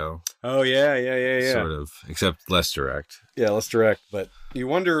in the show. Oh yeah. Sort of, except less direct. Yeah, less direct. But you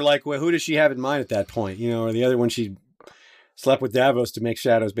wonder, like, well, who does she have in mind at that point? You know, or the other one, she slept with Davos to make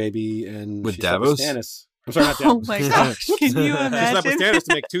Shadow's baby, and With she slept with Davos? Stannis. I'm sorry, not Davos. Oh my gosh. Can you She slept with imagine? Stannis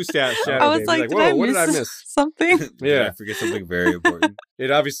to make two Shadow I was babies. like, did whoa, what did I miss? something? Yeah. I forget something very important. It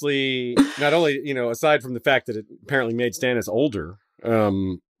obviously, not only, you know, aside from the fact that it apparently made Stannis older,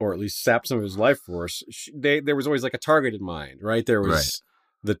 or at least sapped some of his life force, there was always like a target in mind, right? There was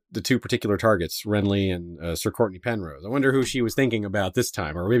the two particular targets, Renly and Sir Courtney Penrose. I wonder who she was thinking about this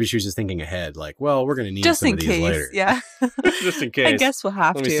time, or maybe she was just thinking ahead, like, well, we're going to need Just some in of these case. later. Yeah. Just in case. I guess we'll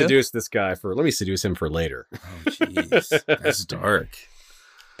have Let me to. seduce this guy let me seduce him for later. Oh, jeez. That's dark.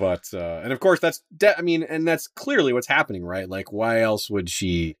 But, and of course, and that's clearly what's happening, right? Like, why else would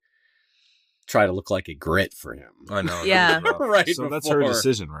she try to look like a grit for him. I know. Yeah. Right So that's her before.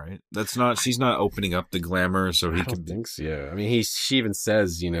 decision, right? That's not. She's not opening up the glamour so he I can. don't think so. I mean, she even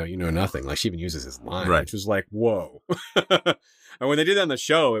says, you know nothing. Like she even uses his line, Right. which was like, whoa. And when they did that on the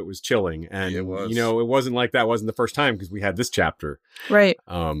show, it was chilling, and It was. you know, it wasn't like that wasn't the first time because we had this chapter. Right.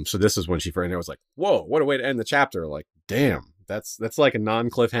 So this is when she first. And it was like, whoa, what a way to end the chapter! Like, damn, that's like a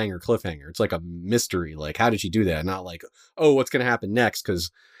cliffhanger. It's like a mystery. Like, how did she do that? Not like, oh, what's going to happen next? Because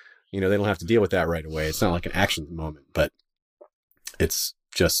you know they don't have to deal with that right away. It's not like an action moment, but it's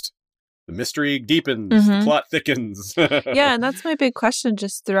just the mystery deepens, the Mhm. plot thickens. Yeah, and that's my big question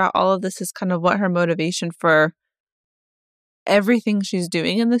just throughout all of this is kind of what her motivation for everything she's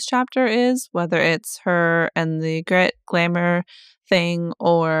doing in this chapter is, whether it's her and the grit glamour thing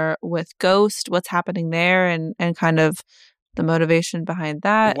or with Ghost, what's happening there and kind of the motivation behind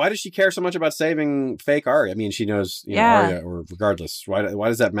that. Why does she care so much about saving fake Arya? I mean, she knows, you know, Yeah. Arya, or regardless. Why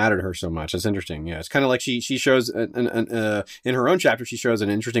does that matter to her so much? That's interesting. Yeah, it's kind of like she shows in her own chapter, she shows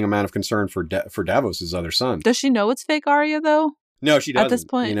an interesting amount of concern for Davos's other son. Does she know it's fake Arya though? No, she doesn't. At this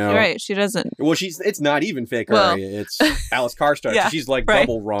point, you know? right? She doesn't. Well, it's not even fake Well, Arya. It's Alice Karstark. yeah, She's like right.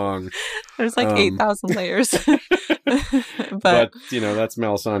 double wrong. There's like 8,000 layers. But you know that's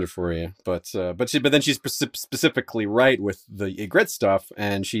Melisandre for you. But then she's specifically right with the Ygritte stuff,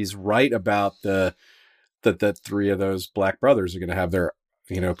 and she's right about that 3 of those black brothers are going to have their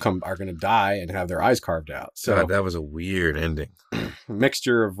are going to die and have their eyes carved out. So God, that was a weird ending. a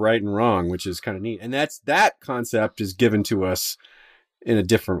mixture of right and wrong, which is kind of neat, and that concept is given to us in a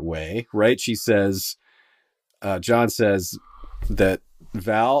different way, right? She says, Jon says that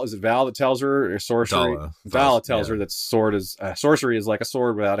Val that tells her sorcery. Val tells her that sorcery is like a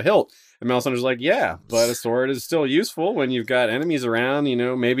sword without a hilt. And Melisandre's like, yeah, but a sword is still useful when you've got enemies around. You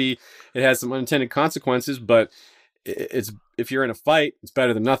know, maybe it has some unintended consequences, but it's if you're in a fight, it's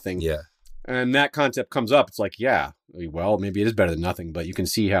better than nothing. Yeah. And that concept comes up. It's like, yeah, well, maybe it is better than nothing, but you can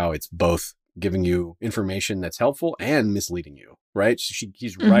see how it's both giving you information that's helpful and misleading you, right? So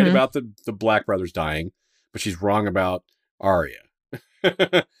he's right about the Black brothers dying, but she's wrong about Arya.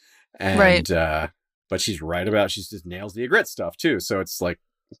 And, Right. But she's right about, she just nails the Ygritte stuff too. So it's like,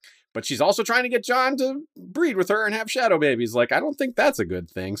 but she's also trying to get Jon to breed with her and have shadow babies. Like, I don't think that's a good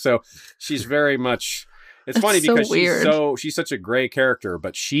thing. So she's very much, it's That's funny so because weird. she's such a gray character,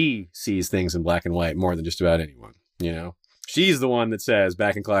 but she sees things in black and white more than just about anyone, you know? She's the one that says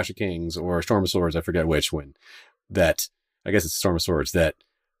back in Clash of Kings or Storm of Swords, I forget which one, that, I guess it's Storm of Swords, that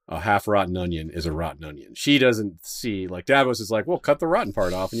a half rotten onion is a rotten onion. She doesn't see, like Davos is like, well, cut the rotten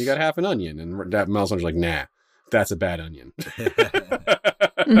part off and you got half an onion. And Melisandre's like, nah, that's a bad onion.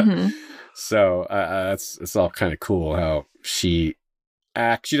 Mhm. So it's all kind of cool how she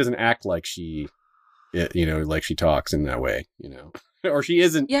doesn't act like she, you know, like she talks in that way, you know, or she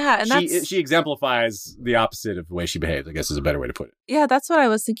isn't. Yeah, and she exemplifies the opposite of the way she behaves, I guess is a better way to put it. Yeah, that's what I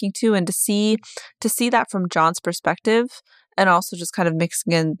was thinking too. And to see that from Jon's perspective, and also just kind of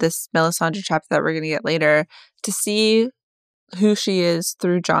mixing in this Melisandre chapter that we're going to get later, to see who she is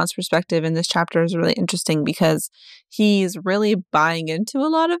through Jon's perspective in this chapter is really interesting because he's really buying into a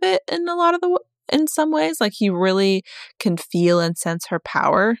lot of it in some ways. Like he really can feel and sense her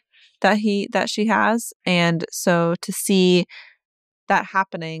power that she has. And so to see that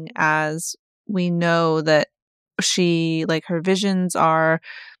happening as we know that she, like, her visions are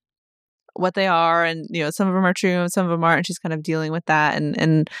what they are, and you know, some of them are true and some of them aren't, and she's kind of dealing with that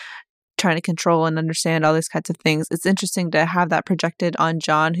and trying to control and understand all these kinds of things. It's interesting to have that projected on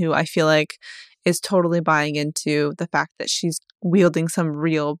Jon, who I feel like is totally buying into the fact that she's wielding some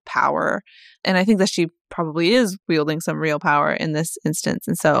real power. And I think that she probably is wielding some real power in this instance.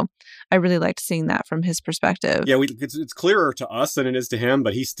 And so I really liked seeing that from his perspective. Yeah, it's clearer to us than it is to him,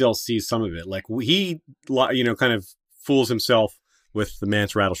 but he still sees some of it. Like he, you know, kind of fools himself with the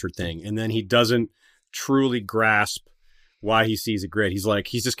Mance Rattleshirt thing, and then he doesn't truly grasp why he sees Ygritte.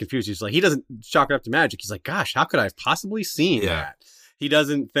 He's just confused. He's like, he doesn't chalk it up to magic. He's like, gosh, how could I have possibly seen that? He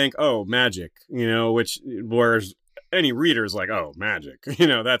doesn't think, oh, magic, you know, whereas any reader's like, oh, magic, you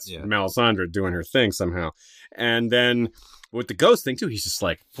know, that's Melisandre doing her thing somehow. And then with the ghost thing too, he's just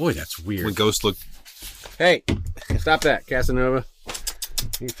like, boy, that's weird. When Ghost looked, hey, stop that, Casanova.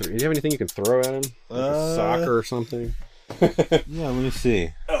 Do you have anything you can throw at him? Like a sock or something? yeah, let me see.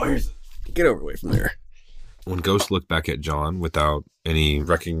 Oh, get away from there. When Ghost looked back at Jon without any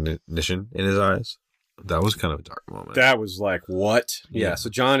recognition in his eyes, that was kind of a dark moment. That was like, what? Yeah. So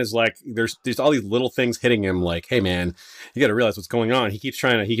Jon is like, there's all these little things hitting him like, hey man, you got to realize what's going on. He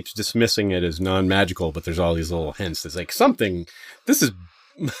keeps dismissing it as non-magical, but there's all these little hints. It's like this is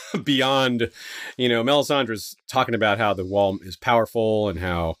beyond, you know, Melisandre's talking about how the wall is powerful and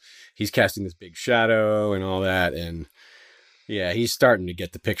how he's casting this big shadow and all that, and yeah, he's starting to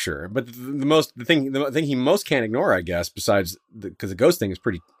get the picture. But the thing he most can't ignore, I guess, besides because the ghost thing is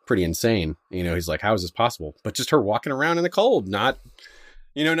pretty insane. You know, he's like, how is this possible? But just her walking around in the cold, not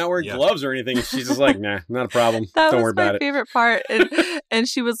wearing gloves or anything. She's just like, nah, not a problem. Don't worry about it. That was my favorite part. And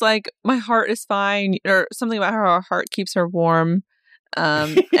she was like, my heart is fine, or something about her heart keeps her warm.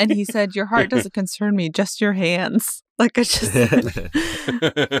 And he said, your heart doesn't concern me, just your hands. Like, I thought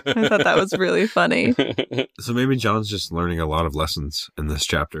that was really funny. So maybe John's just learning a lot of lessons in this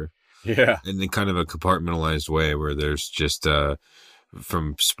chapter. Yeah. In kind of a compartmentalized way where there's just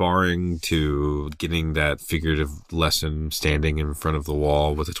from sparring to getting that figurative lesson, standing in front of the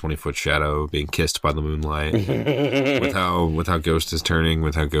wall with a 20-foot shadow, being kissed by the moonlight, with how Ghost is turning,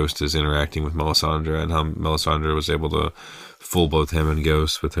 with how Ghost is interacting with Melisandre, and how Melisandre was able to fool both him and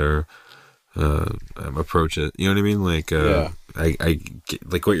Ghost with her approach it. You know what I mean? Like, I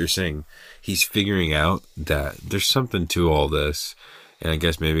get, like what you're saying. He's figuring out that there's something to all this, and I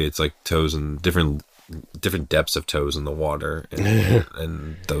guess maybe it's like toes and different depths of toes in the water,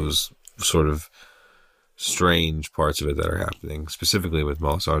 and those sort of strange parts of it that are happening, specifically with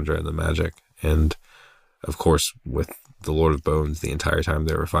Melisandre and the magic, and of course with the Lord of Bones the entire time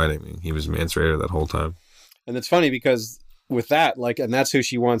they were fighting. He was Mance Rayder that whole time. And it's funny because with that, like, and that's who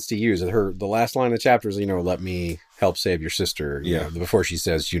she wants to use. The last line of the chapter is, let me help save your sister. You know, before she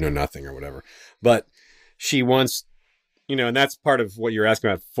says, you know nothing or whatever. But she wants, and that's part of what you're asking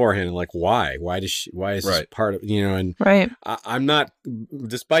about beforehand. Like, why? Why is this part of, and right. I'm not,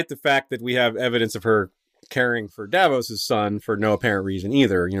 despite the fact that we have evidence of her caring for Davos's son for no apparent reason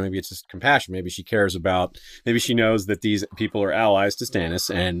either. Maybe it's just compassion. Maybe she cares about, maybe she knows that these people are allies to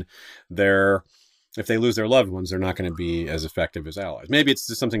Stannis, and if they lose their loved ones, they're not going to be as effective as allies. Maybe it's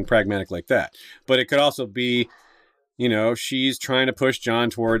just something pragmatic like that. But it could also be, she's trying to push Jon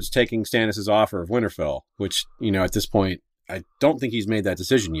towards taking Stannis' offer of Winterfell, which, at this point, I don't think he's made that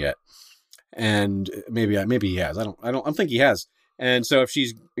decision yet. And maybe he has. I don't think he has. And so if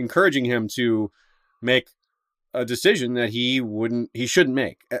she's encouraging him to make a decision that he shouldn't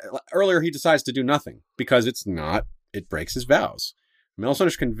make. Earlier, he decides to do nothing because it breaks his vows.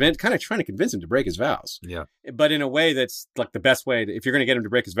 Melisandre's kind of trying to convince him to break his vows. Yeah. But in a way that's like the best way if you're going to get him to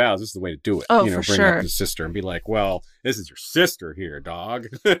break his vows, this is the way to do it. Oh, bring for sure. up his sister and be like, well, this is your sister here, dog.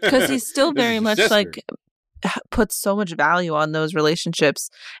 Because he's still very much like puts so much value on those relationships.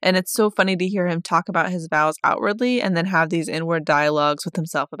 And it's so funny to hear him talk about his vows outwardly and then have these inward dialogues with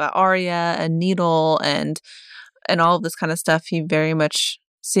himself about Arya and Needle and all of this kind of stuff. He very much,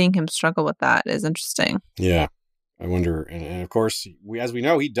 seeing him struggle with that is interesting. Yeah. I wonder, and of course, as we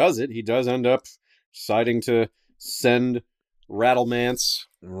know, he does it. He does end up deciding to send Rattlemance.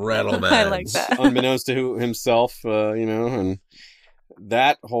 I like that. Unbeknownst to himself, and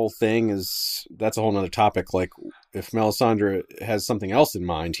that whole thing that's a whole nother topic. Like, if Melisandre has something else in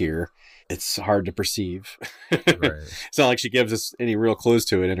mind here, it's hard to perceive. Right. It's not like she gives us any real clues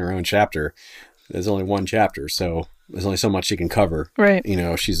to it in her own chapter. There's only one chapter, so there's only so much she can cover. Right.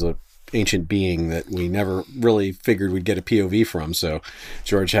 She's a ancient being that we never really figured we'd get a POV from, so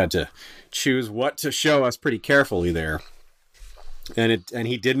George had to choose what to show us pretty carefully there, and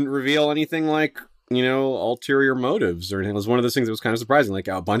he didn't reveal anything like ulterior motives or anything. It was one of those things that was kind of surprising. Like,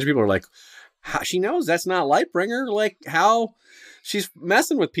 a bunch of people are like, how she knows that's not Lightbringer, like how she's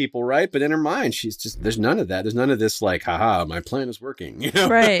messing with people, right? But in her mind, she's just, there's none of that. There's none of this like, haha, my plan is working,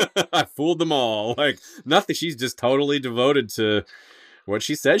 right? I fooled them all. Like, nothing. She's just totally devoted to what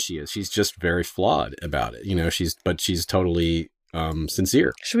she says she is. She's just very flawed about it. She's totally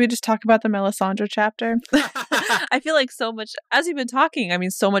sincere. Should we just talk about the Melisandre chapter? I feel like so much, as you've been talking,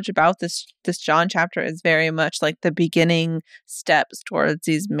 so much about this Jon chapter is very much like the beginning steps towards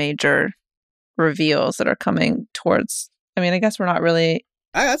these major reveals that are coming towards. I guess we're not really.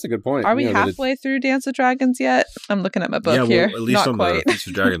 That's a good point. Are we halfway through Dance of Dragons yet? I'm looking at my book here. At least not on quite. the Dance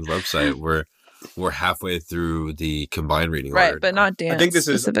of Dragons website, we're halfway through the combined reading right, order. But not Dance. I think this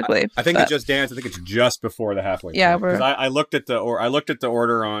is specifically. I think it's just Dance. I think it's just before the halfway. Yeah, because I looked at the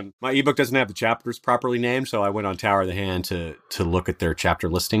order on my ebook. Doesn't have the chapters properly named, so I went on Tower of the Hand to look at their chapter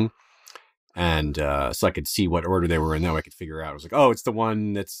listing, and so I could see what order they were in. That way I could figure out. I was like, oh, it's the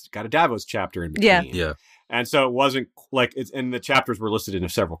one that's got a Davos chapter in between. Yeah. And so it wasn't like it's, and the chapters were listed in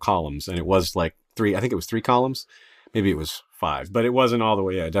several columns, and it was like three. I think it was 3 columns, maybe it was 5, but it wasn't all the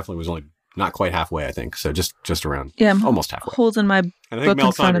way. Yeah, it definitely was only. Not quite halfway, I think. So just around, almost halfway. Holding my and I think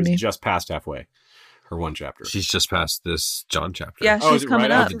Melisandre is just past halfway, her one chapter. She's just past this Jon chapter. Yeah, she's coming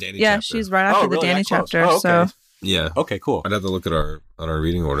right up. After the Dany yeah, chapter. she's right after the really? Dany That close? chapter. Oh, okay. So yeah, okay, cool. I'd have to look at our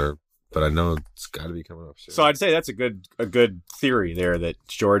reading order but I know it's got to be coming up soon. So I'd say that's a good theory there that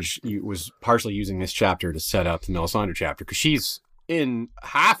George was partially using this chapter to set up the Melisandre chapter, because she's in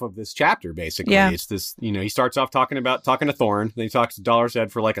half of this chapter basically. Yeah. It's this, he starts off talking to Thorne, then he talks to Dolor's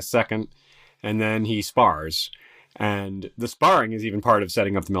Head for like a second, and then he spars. And the sparring is even part of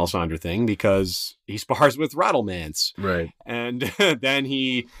setting up the Melisandre thing, because he spars with Rattlemance. Right. And then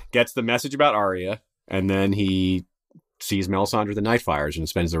he gets the message about Arya, and then he sees Melisandre the Nightfires and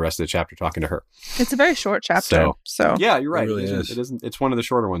spends the rest of the chapter talking to her. It's a very short chapter. So Yeah, you're right. It really is. It isn't. It's one of the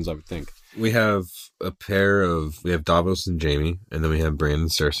shorter ones, I would think. We have we have Davos and Jaime, and then we have Bran and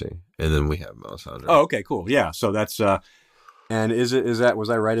Cersei, and then we have Melisandre. Oh, okay, cool. Yeah, so that's and was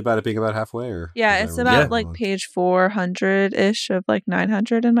I right about it being about halfway, or yeah, it's about like page 400-ish of like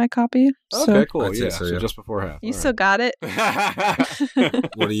 900 in my copy. Okay, So cool. I'd say Yeah, so, so yeah. just before half. you All still got it.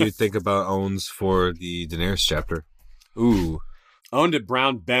 right. What do you think about owns for the Daenerys chapter? Ooh, owned at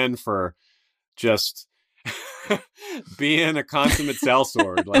Brown Ben for just being a consummate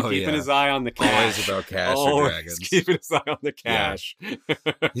sellsword, like keeping his eye on the cash. Always about cash or Always dragons. keeping his eye on the cash.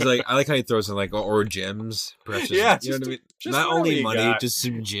 He's like, I like how he throws in like or gems, precious. Yeah, you know what I mean. just Not whatever only you money, got. just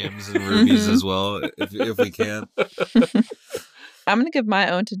some gems and rubies as well, if we can. I'm going to give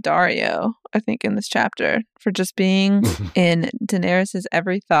my own to Dario, I think, in this chapter for just being in Daenerys'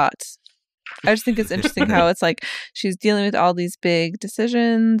 every thought. I just think it's interesting how it's like she's dealing with all these big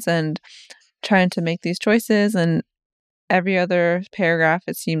decisions and trying to make these choices, and every other paragraph,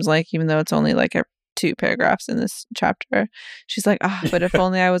 it seems like, even though it's only like 2 paragraphs in this chapter, she's like, but if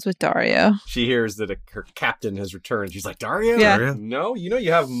only I was with Dario. She hears that her captain has returned. She's like, Dario? Yeah. Dario? No,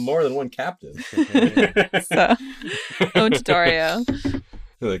 you have more than one captain. So, own to Dario.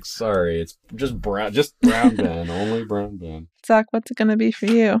 Like, sorry, it's just Brown Ben, only Brown Ben. Zach, what's it going to be for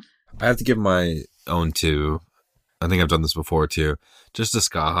you? I have to give my own to. I think I've done this before too. Just to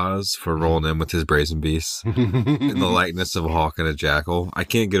Skahaz for rolling in with his Brazen Beast in the likeness of a hawk and a jackal. I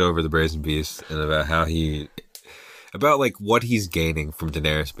can't get over the Brazen Beast and about like what he's gaining from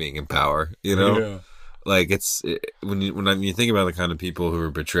Daenerys being in power. You know, Yeah. like when you think about the kind of people who are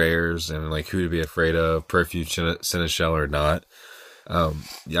betrayers and like who to be afraid of, Perfume Seneschal or not.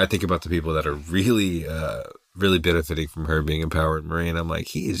 I think about the people that are really benefiting from her being empowered, Marine. I'm like,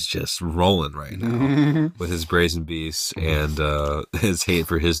 he is just rolling right now with his Brazen Beast and his hate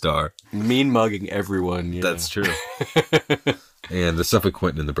for Hisdar. Mean mugging everyone. Yeah. That's true. And the stuff with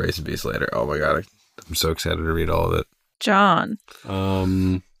Quentin and the Brazen Beast later. Oh my god, I'm so excited to read all of it. John.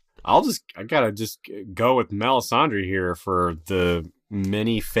 I gotta just go with Melisandre here for the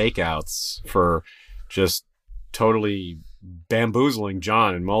many fake outs, for just totally bamboozling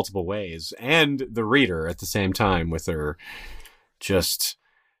John in multiple ways, and the reader at the same time, with her just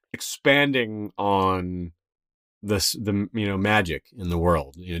expanding on the magic in the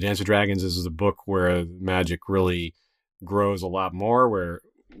world. Dance of Dragons is the book where magic really grows a lot more, where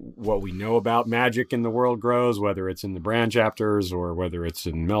what we know about magic in the world grows, whether it's in the Bran chapters or whether it's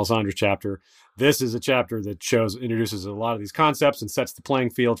in Melisandre's chapter. This is a chapter that introduces a lot of these concepts and sets the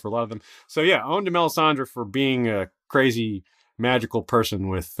playing field for a lot of them. So yeah, own to Melisandre for being a crazy magical person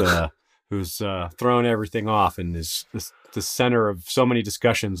with who's thrown everything off and is the center of so many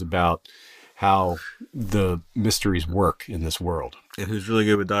discussions about how the mysteries work in this world. And who's really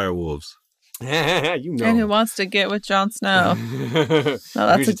good with dire wolves? And who wants to get with Jon Snow?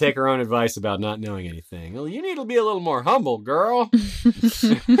 You should take her own advice about not knowing anything. Well, you need to be a little more humble, girl. That's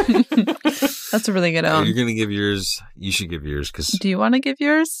a really good own. You're gonna give yours. You should give yours because Do you want to give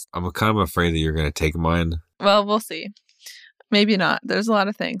yours? I'm kind of afraid that you're gonna take mine. Well, we'll see. Maybe not. There's a lot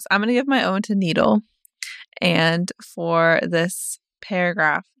of things. I'm going to give my own to Needle. And for this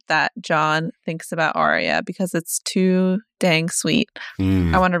paragraph that John thinks about Arya, because it's too dang sweet,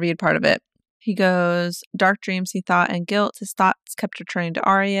 I want to read part of it. He goes, dark dreams he thought and guilt. His thoughts kept returning to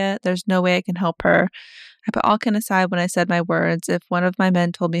Arya. There's no way I can help her. I put Alkin aside when I said my words. If one of my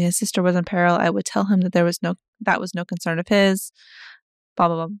men told me his sister was in peril, I would tell him that that was no concern of his. Blah,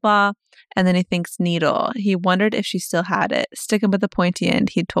 blah, blah, blah. And then he thinks Needle. He wondered if she still had it. Stick him with the pointy end,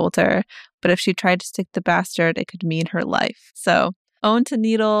 he'd told her. But if she tried to stick the bastard, it could mean her life. So, own to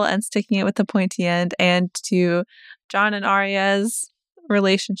Needle and sticking it with the pointy end, and to John and Arya's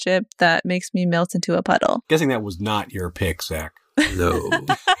relationship that makes me melt into a puddle. Guessing that was not your pick, Zach. No.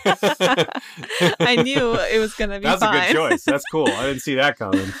 I knew it was going to be That's fine. a good choice. That's cool. I didn't see that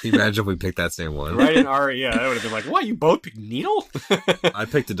coming. Can you imagine if we picked that same one? Right in our, yeah, that would have been like, what, you both picked Needle? I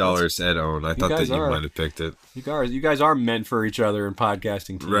picked a dollar said own. I thought that guys you are. might have picked it. You guys are meant for each other in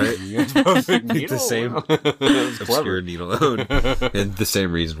podcasting. Team. Right. You guys both picked Picked Needle. the same That was obscure clever. needle own. And the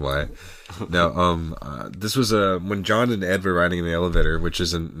same reason why. No, this was when John and Ed were riding in the elevator, which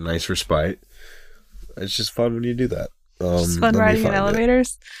is a nice respite. It's just fun when you do that. Just fun let me riding in find it.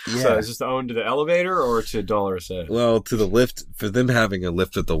 elevators. So is this the own to the elevator or to dollar a set? Well, to the lift, for them having a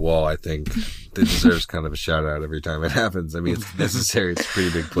lift at the wall, I think it deserves kind of a shout out every time it happens. I mean, it's necessary. It's a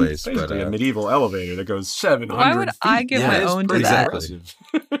pretty big place, but Basically a medieval elevator that goes 700 Why would feet. I give Yeah, my it's own to pretty that?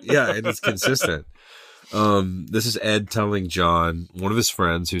 exactly. Yeah, and it's consistent. This is Ed telling John, one of his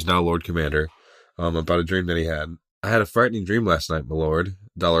friends, who's now Lord Commander, about a dream that he had. I had a frightening dream last night, my lord.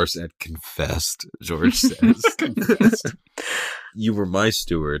 Dollar said, confessed, George says. You were my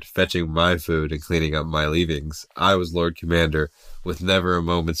steward, fetching my food and cleaning up my leavings. I was Lord Commander, with never a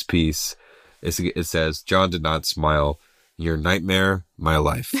moment's peace. It says, John did not smile. Your nightmare, my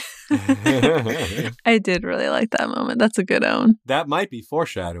life. I did really like that moment. That's a good own. That might be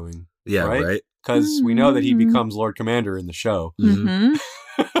foreshadowing, Yeah, right? because we know that he becomes Lord Commander in the show. Mhm. Mm-hmm.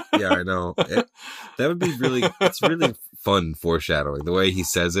 Yeah, I know. That would be it's really fun foreshadowing, the way he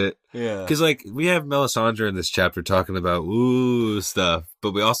says it. Yeah. Because, like, we have Melisandre in this chapter talking about ooh stuff,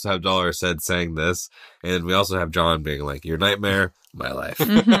 but we also have Dollar said saying this, and we also have John being like, your nightmare, my life.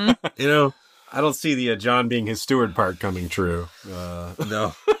 Mm-hmm. You know? I don't see the John being his steward part coming true.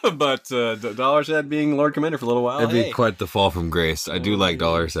 No. But Dollar said being Lord Commander for a little while. That'd be hey. quite the fall from grace. I do like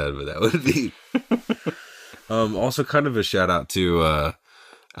Dollar said, but that would be. Also, kind of a shout out to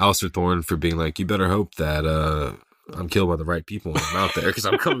Alistair Thorne for being like, you better hope that I'm killed by the right people when I'm out there because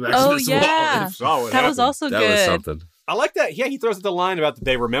I'm coming back Oh, to this yeah. wall. Saw what That was happened. also That good. was something. I like that. Yeah, he throws out the line about that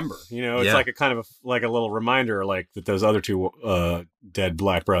they remember. You know, it's Yeah. like a kind of like a little reminder, like that those other two dead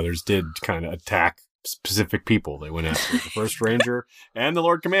Black brothers did kind of attack specific people. They went after the First Ranger and the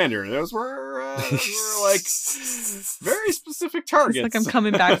Lord Commander. Those were like very specific It's targets. like I'm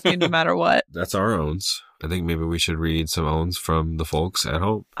coming back for you no matter what. That's our owns. I think maybe we should read some owns from the folks at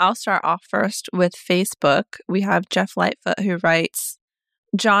home. I'll start off first with Facebook. We have Jeff Lightfoot who writes,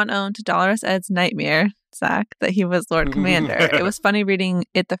 John owned Dolores Ed's nightmare, Zach, that he was Lord Commander. It was funny reading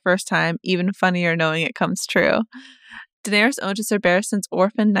it the first time, even funnier knowing it comes true. Daenerys owned to Sir Barristan's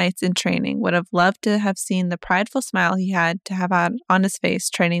orphan knights in training, would have loved to have seen the prideful smile he had to have had on his face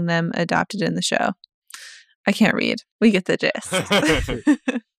training them adopted in the show. I can't read. We get the gist.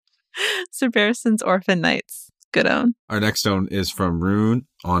 Sir Barristan's orphan knights. Good own. Our next own is from Rune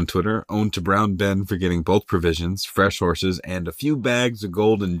on Twitter. Owned to Brown Ben for getting both provisions, fresh horses, and a few bags of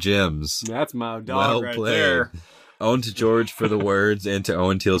golden gems. That's my dog Well right played. there. Owen to George for the words and to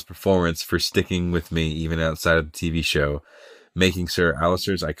Owen Teal's performance for sticking with me even outside of the TV show, making Sir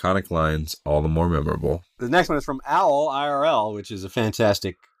Alistair's iconic lines all the more memorable. The next one is from Owl IRL, which is a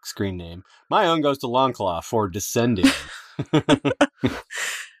fantastic screen name. My own goes to Longclaw for descending.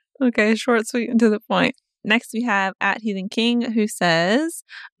 Okay, short, sweet, and to the point. Next, we have at Heathen King, who says,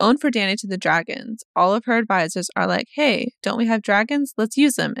 own for Dany to the dragons. All of her advisors are like, hey, don't we have dragons? Let's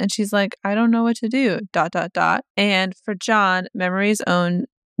use them. And she's like, I don't know what to do, ... And for Jon, memories own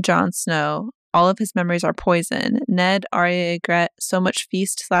Jon Snow. All of his memories are poison. Ned, Arya, Ygritte, so much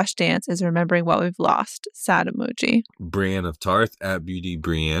feast/dance is remembering what we've lost. Sad emoji. Brienne of Tarth at Beauty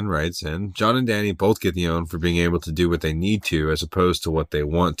Brienne writes in, Jon and Dany both get the own for being able to do what they need to as opposed to what they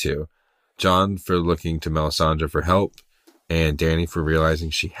want to. Jon for looking to Melisandre for help, and Dany for realizing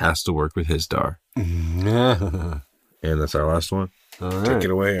she has to work with his Dar. All And that's our last one. right. Take it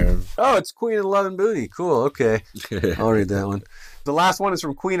away, Aaron. Oh, it's Queen of Love and Booty. Cool. Okay. I'll read that one. The last one is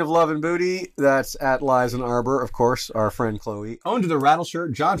from Queen of Love and Booty. That's at Lies and Arbor, of course, our friend Chloe. Owned to the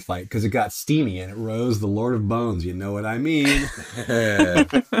Rattleshirt Jod fight because it got steamy and it rose the Lord of Bones. You know what I mean.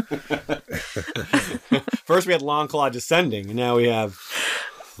 First we had Longclaw descending, and now we have...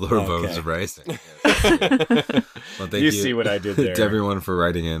 Lord Okay. Bones of Rising. Well, thank You see what I did there. to everyone for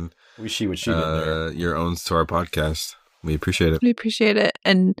writing in We see what she did there. your owns to our podcast. We appreciate it. We appreciate it.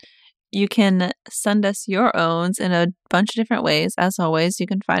 And you can send us your owns in a bunch of different ways. As always, you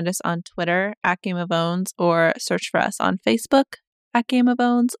can find us on Twitter at Game of Owns or search for us on Facebook at Game of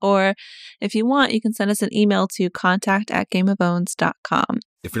Owns. Or if you want, you can send us an email to contact@gameofowns.com.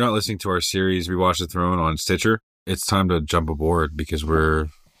 If you're not listening to our series, We Watch the Throne on Stitcher, it's time to jump aboard because we're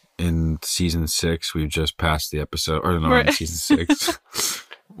in season 6. We've just passed the episode, or no, We're- in season 6.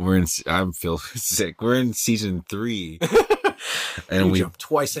 I feel sick. We're in season 3. And we jumped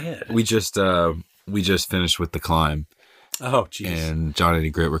twice ahead. just finished with The Climb. Oh, jeez. and John and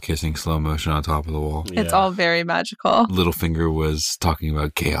Ygritte were kissing slow motion on top of the wall. It's all very magical. Littlefinger was talking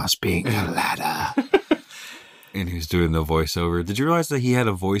about chaos being a ladder. And he was doing the voiceover. Did you realize that he had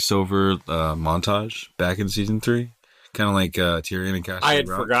a voiceover montage back in season 3? Kind of like Tyrion and Cassian. I had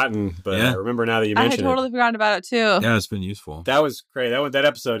forgotten, but Yeah. I remember now that you I had mentioned totally forgotten about it too. Yeah, it's been useful. it. That was great. That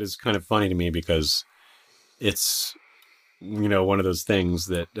episode is kind of funny to me because it's, one of those things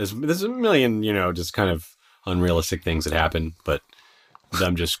that there's a million, just kind of unrealistic things that happen, but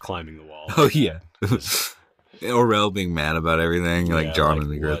them just climbing the wall. Oh, yeah. Orell being mad about everything, like Yeah, John like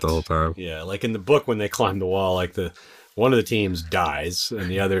and Ygritte what? the whole time. Yeah, like in the book when they climb the wall, like one of the teams dies and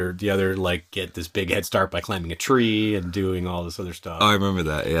the other like get this big head start by climbing a tree and doing all this other stuff. Oh, I remember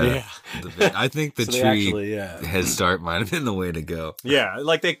that. Yeah. I think the So they tree actually, head start might have been the way to go. Yeah,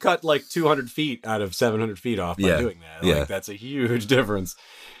 like they cut like 200 feet out of 700 feet off by Yeah, doing that. yeah. Like that's a huge difference.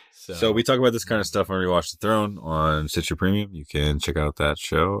 So we talk about this kind of stuff on Rewatch the Throne on Stitcher Premium. You can check out that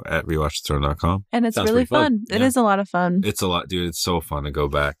show at rewatchthethrone.com. And it's Sounds really pretty fun. fun. It Yeah. is a lot of fun. It's a lot, dude. It's so fun to go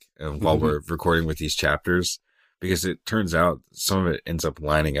back and while we're recording with these chapters, because it turns out some of it ends up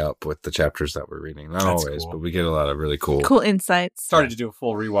lining up with the chapters that we're reading. Not That's always, cool. but we get a lot of really cool. Cool insights. started to do a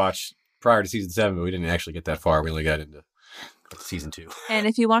full rewatch prior to season 7, but we didn't actually get that far. We only got into season 2. And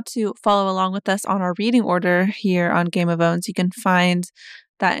if you want to follow along with us on our reading order here on Game of Owns, you can find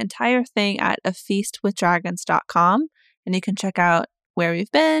that entire thing at afeastwithdragons.com. And you can check out where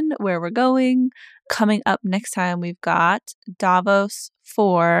we've been, where we're going. Coming up next time, we've got Davos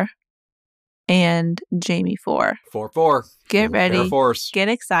 4 and Jamie 4. 4-4. Get Air ready, Force. get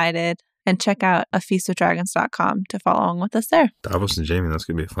excited, and check out afeastwithdragons.com to follow along with us there. Davos and Jamie, that's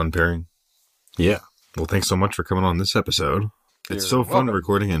going to be a fun pairing. Yeah. Well, thanks so much for coming on this episode. It's so You're fun welcome.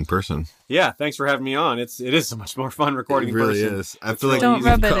 recording in person. Yeah, thanks for having me on. It is so much more fun recording It in really person. is. I It's feel like Don't you've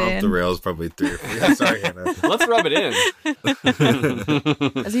rub it got off in. the rails probably 3 or 4. Sorry, Hannah. Let's rub it in.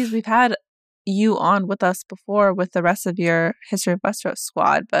 Aziz, we've had you on with us before with the rest of your History of Westeros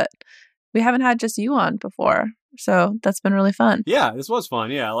squad, but we haven't had just you on before. So that's been really fun. Yeah, this was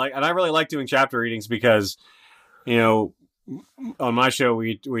fun. Yeah, and I really like doing chapter readings because, on my show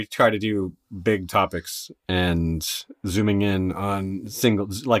we try to do big topics, and zooming in on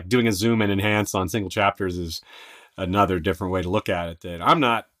like doing a zoom and enhance on single chapters is another different way to look at it that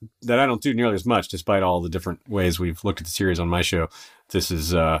I don't do nearly as much, despite all the different ways we've looked at the series on my show. This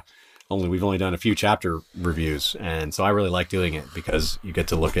is we've only done a few chapter reviews, and so I really like doing it because you get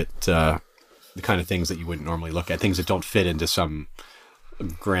to look at the kind of things that you wouldn't normally look at, things that don't fit into some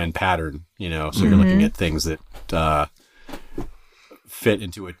grand pattern, so you're looking at things that fit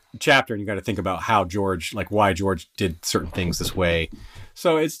into a chapter, and you got to think about why George did certain things this way.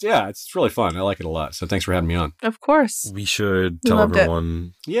 So it's really fun. I like it a lot. So thanks for having me on. Of course. We should We tell loved it.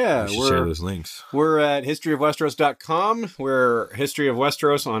 everyone. Yeah, We should share those links. We're at historyofwesteros.com. We're History of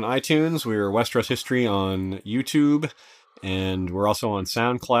Westeros on iTunes. We're Westeros History on YouTube. And we're also on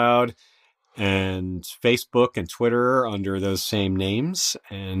SoundCloud and Facebook and Twitter under those same names.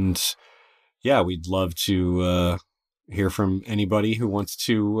 And yeah, we'd love to hear from anybody who wants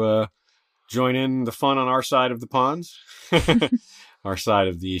to join in the fun on our side of the pond. Our side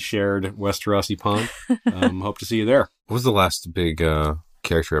of the shared Westerosi pond. Hope to see you there. What was the last big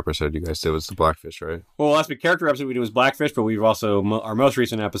character episode you guys did? It was the Blackfish, right? Well, last big character episode we did was Blackfish, but we've also, our most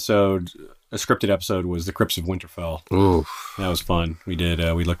recent episode, a scripted episode, was The Crypts of Winterfell. Ooh. That was fun. We did,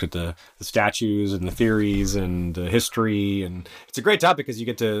 we looked at the statues and the theories and history, and it's a great topic because you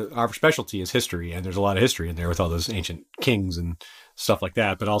get to, our specialty is history, and there's a lot of history in there with all those ancient kings and stuff like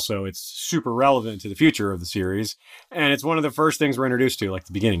that, but also it's super relevant to the future of the series, and it's one of the first things we're introduced to, like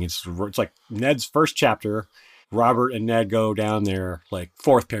the beginning. It's like Ned's first chapter. Robert and Ned go down there, like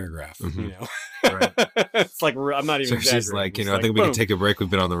 4th paragraph, Right. It's like, I'm not even So she's exaggerating. like, It's I think we boom. can take a break. We've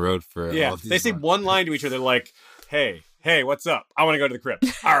been on the road for Yeah, all of these they say months. one line to each other, like, hey, what's up? I want to go to the crypt.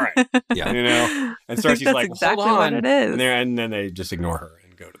 All right. Yeah. And I think Cersei's that's like, exactly hold on. what it is. And then they just ignore her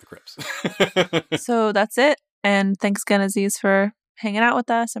and go to the crypts. So that's it. And thanks again, Aziz, for hanging out with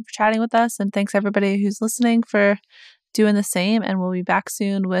us and for chatting with us. And thanks everybody who's listening for doing the same. And we'll be back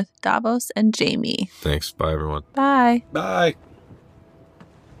soon with Davos and Jamie. Thanks. Bye, everyone. Bye. Bye.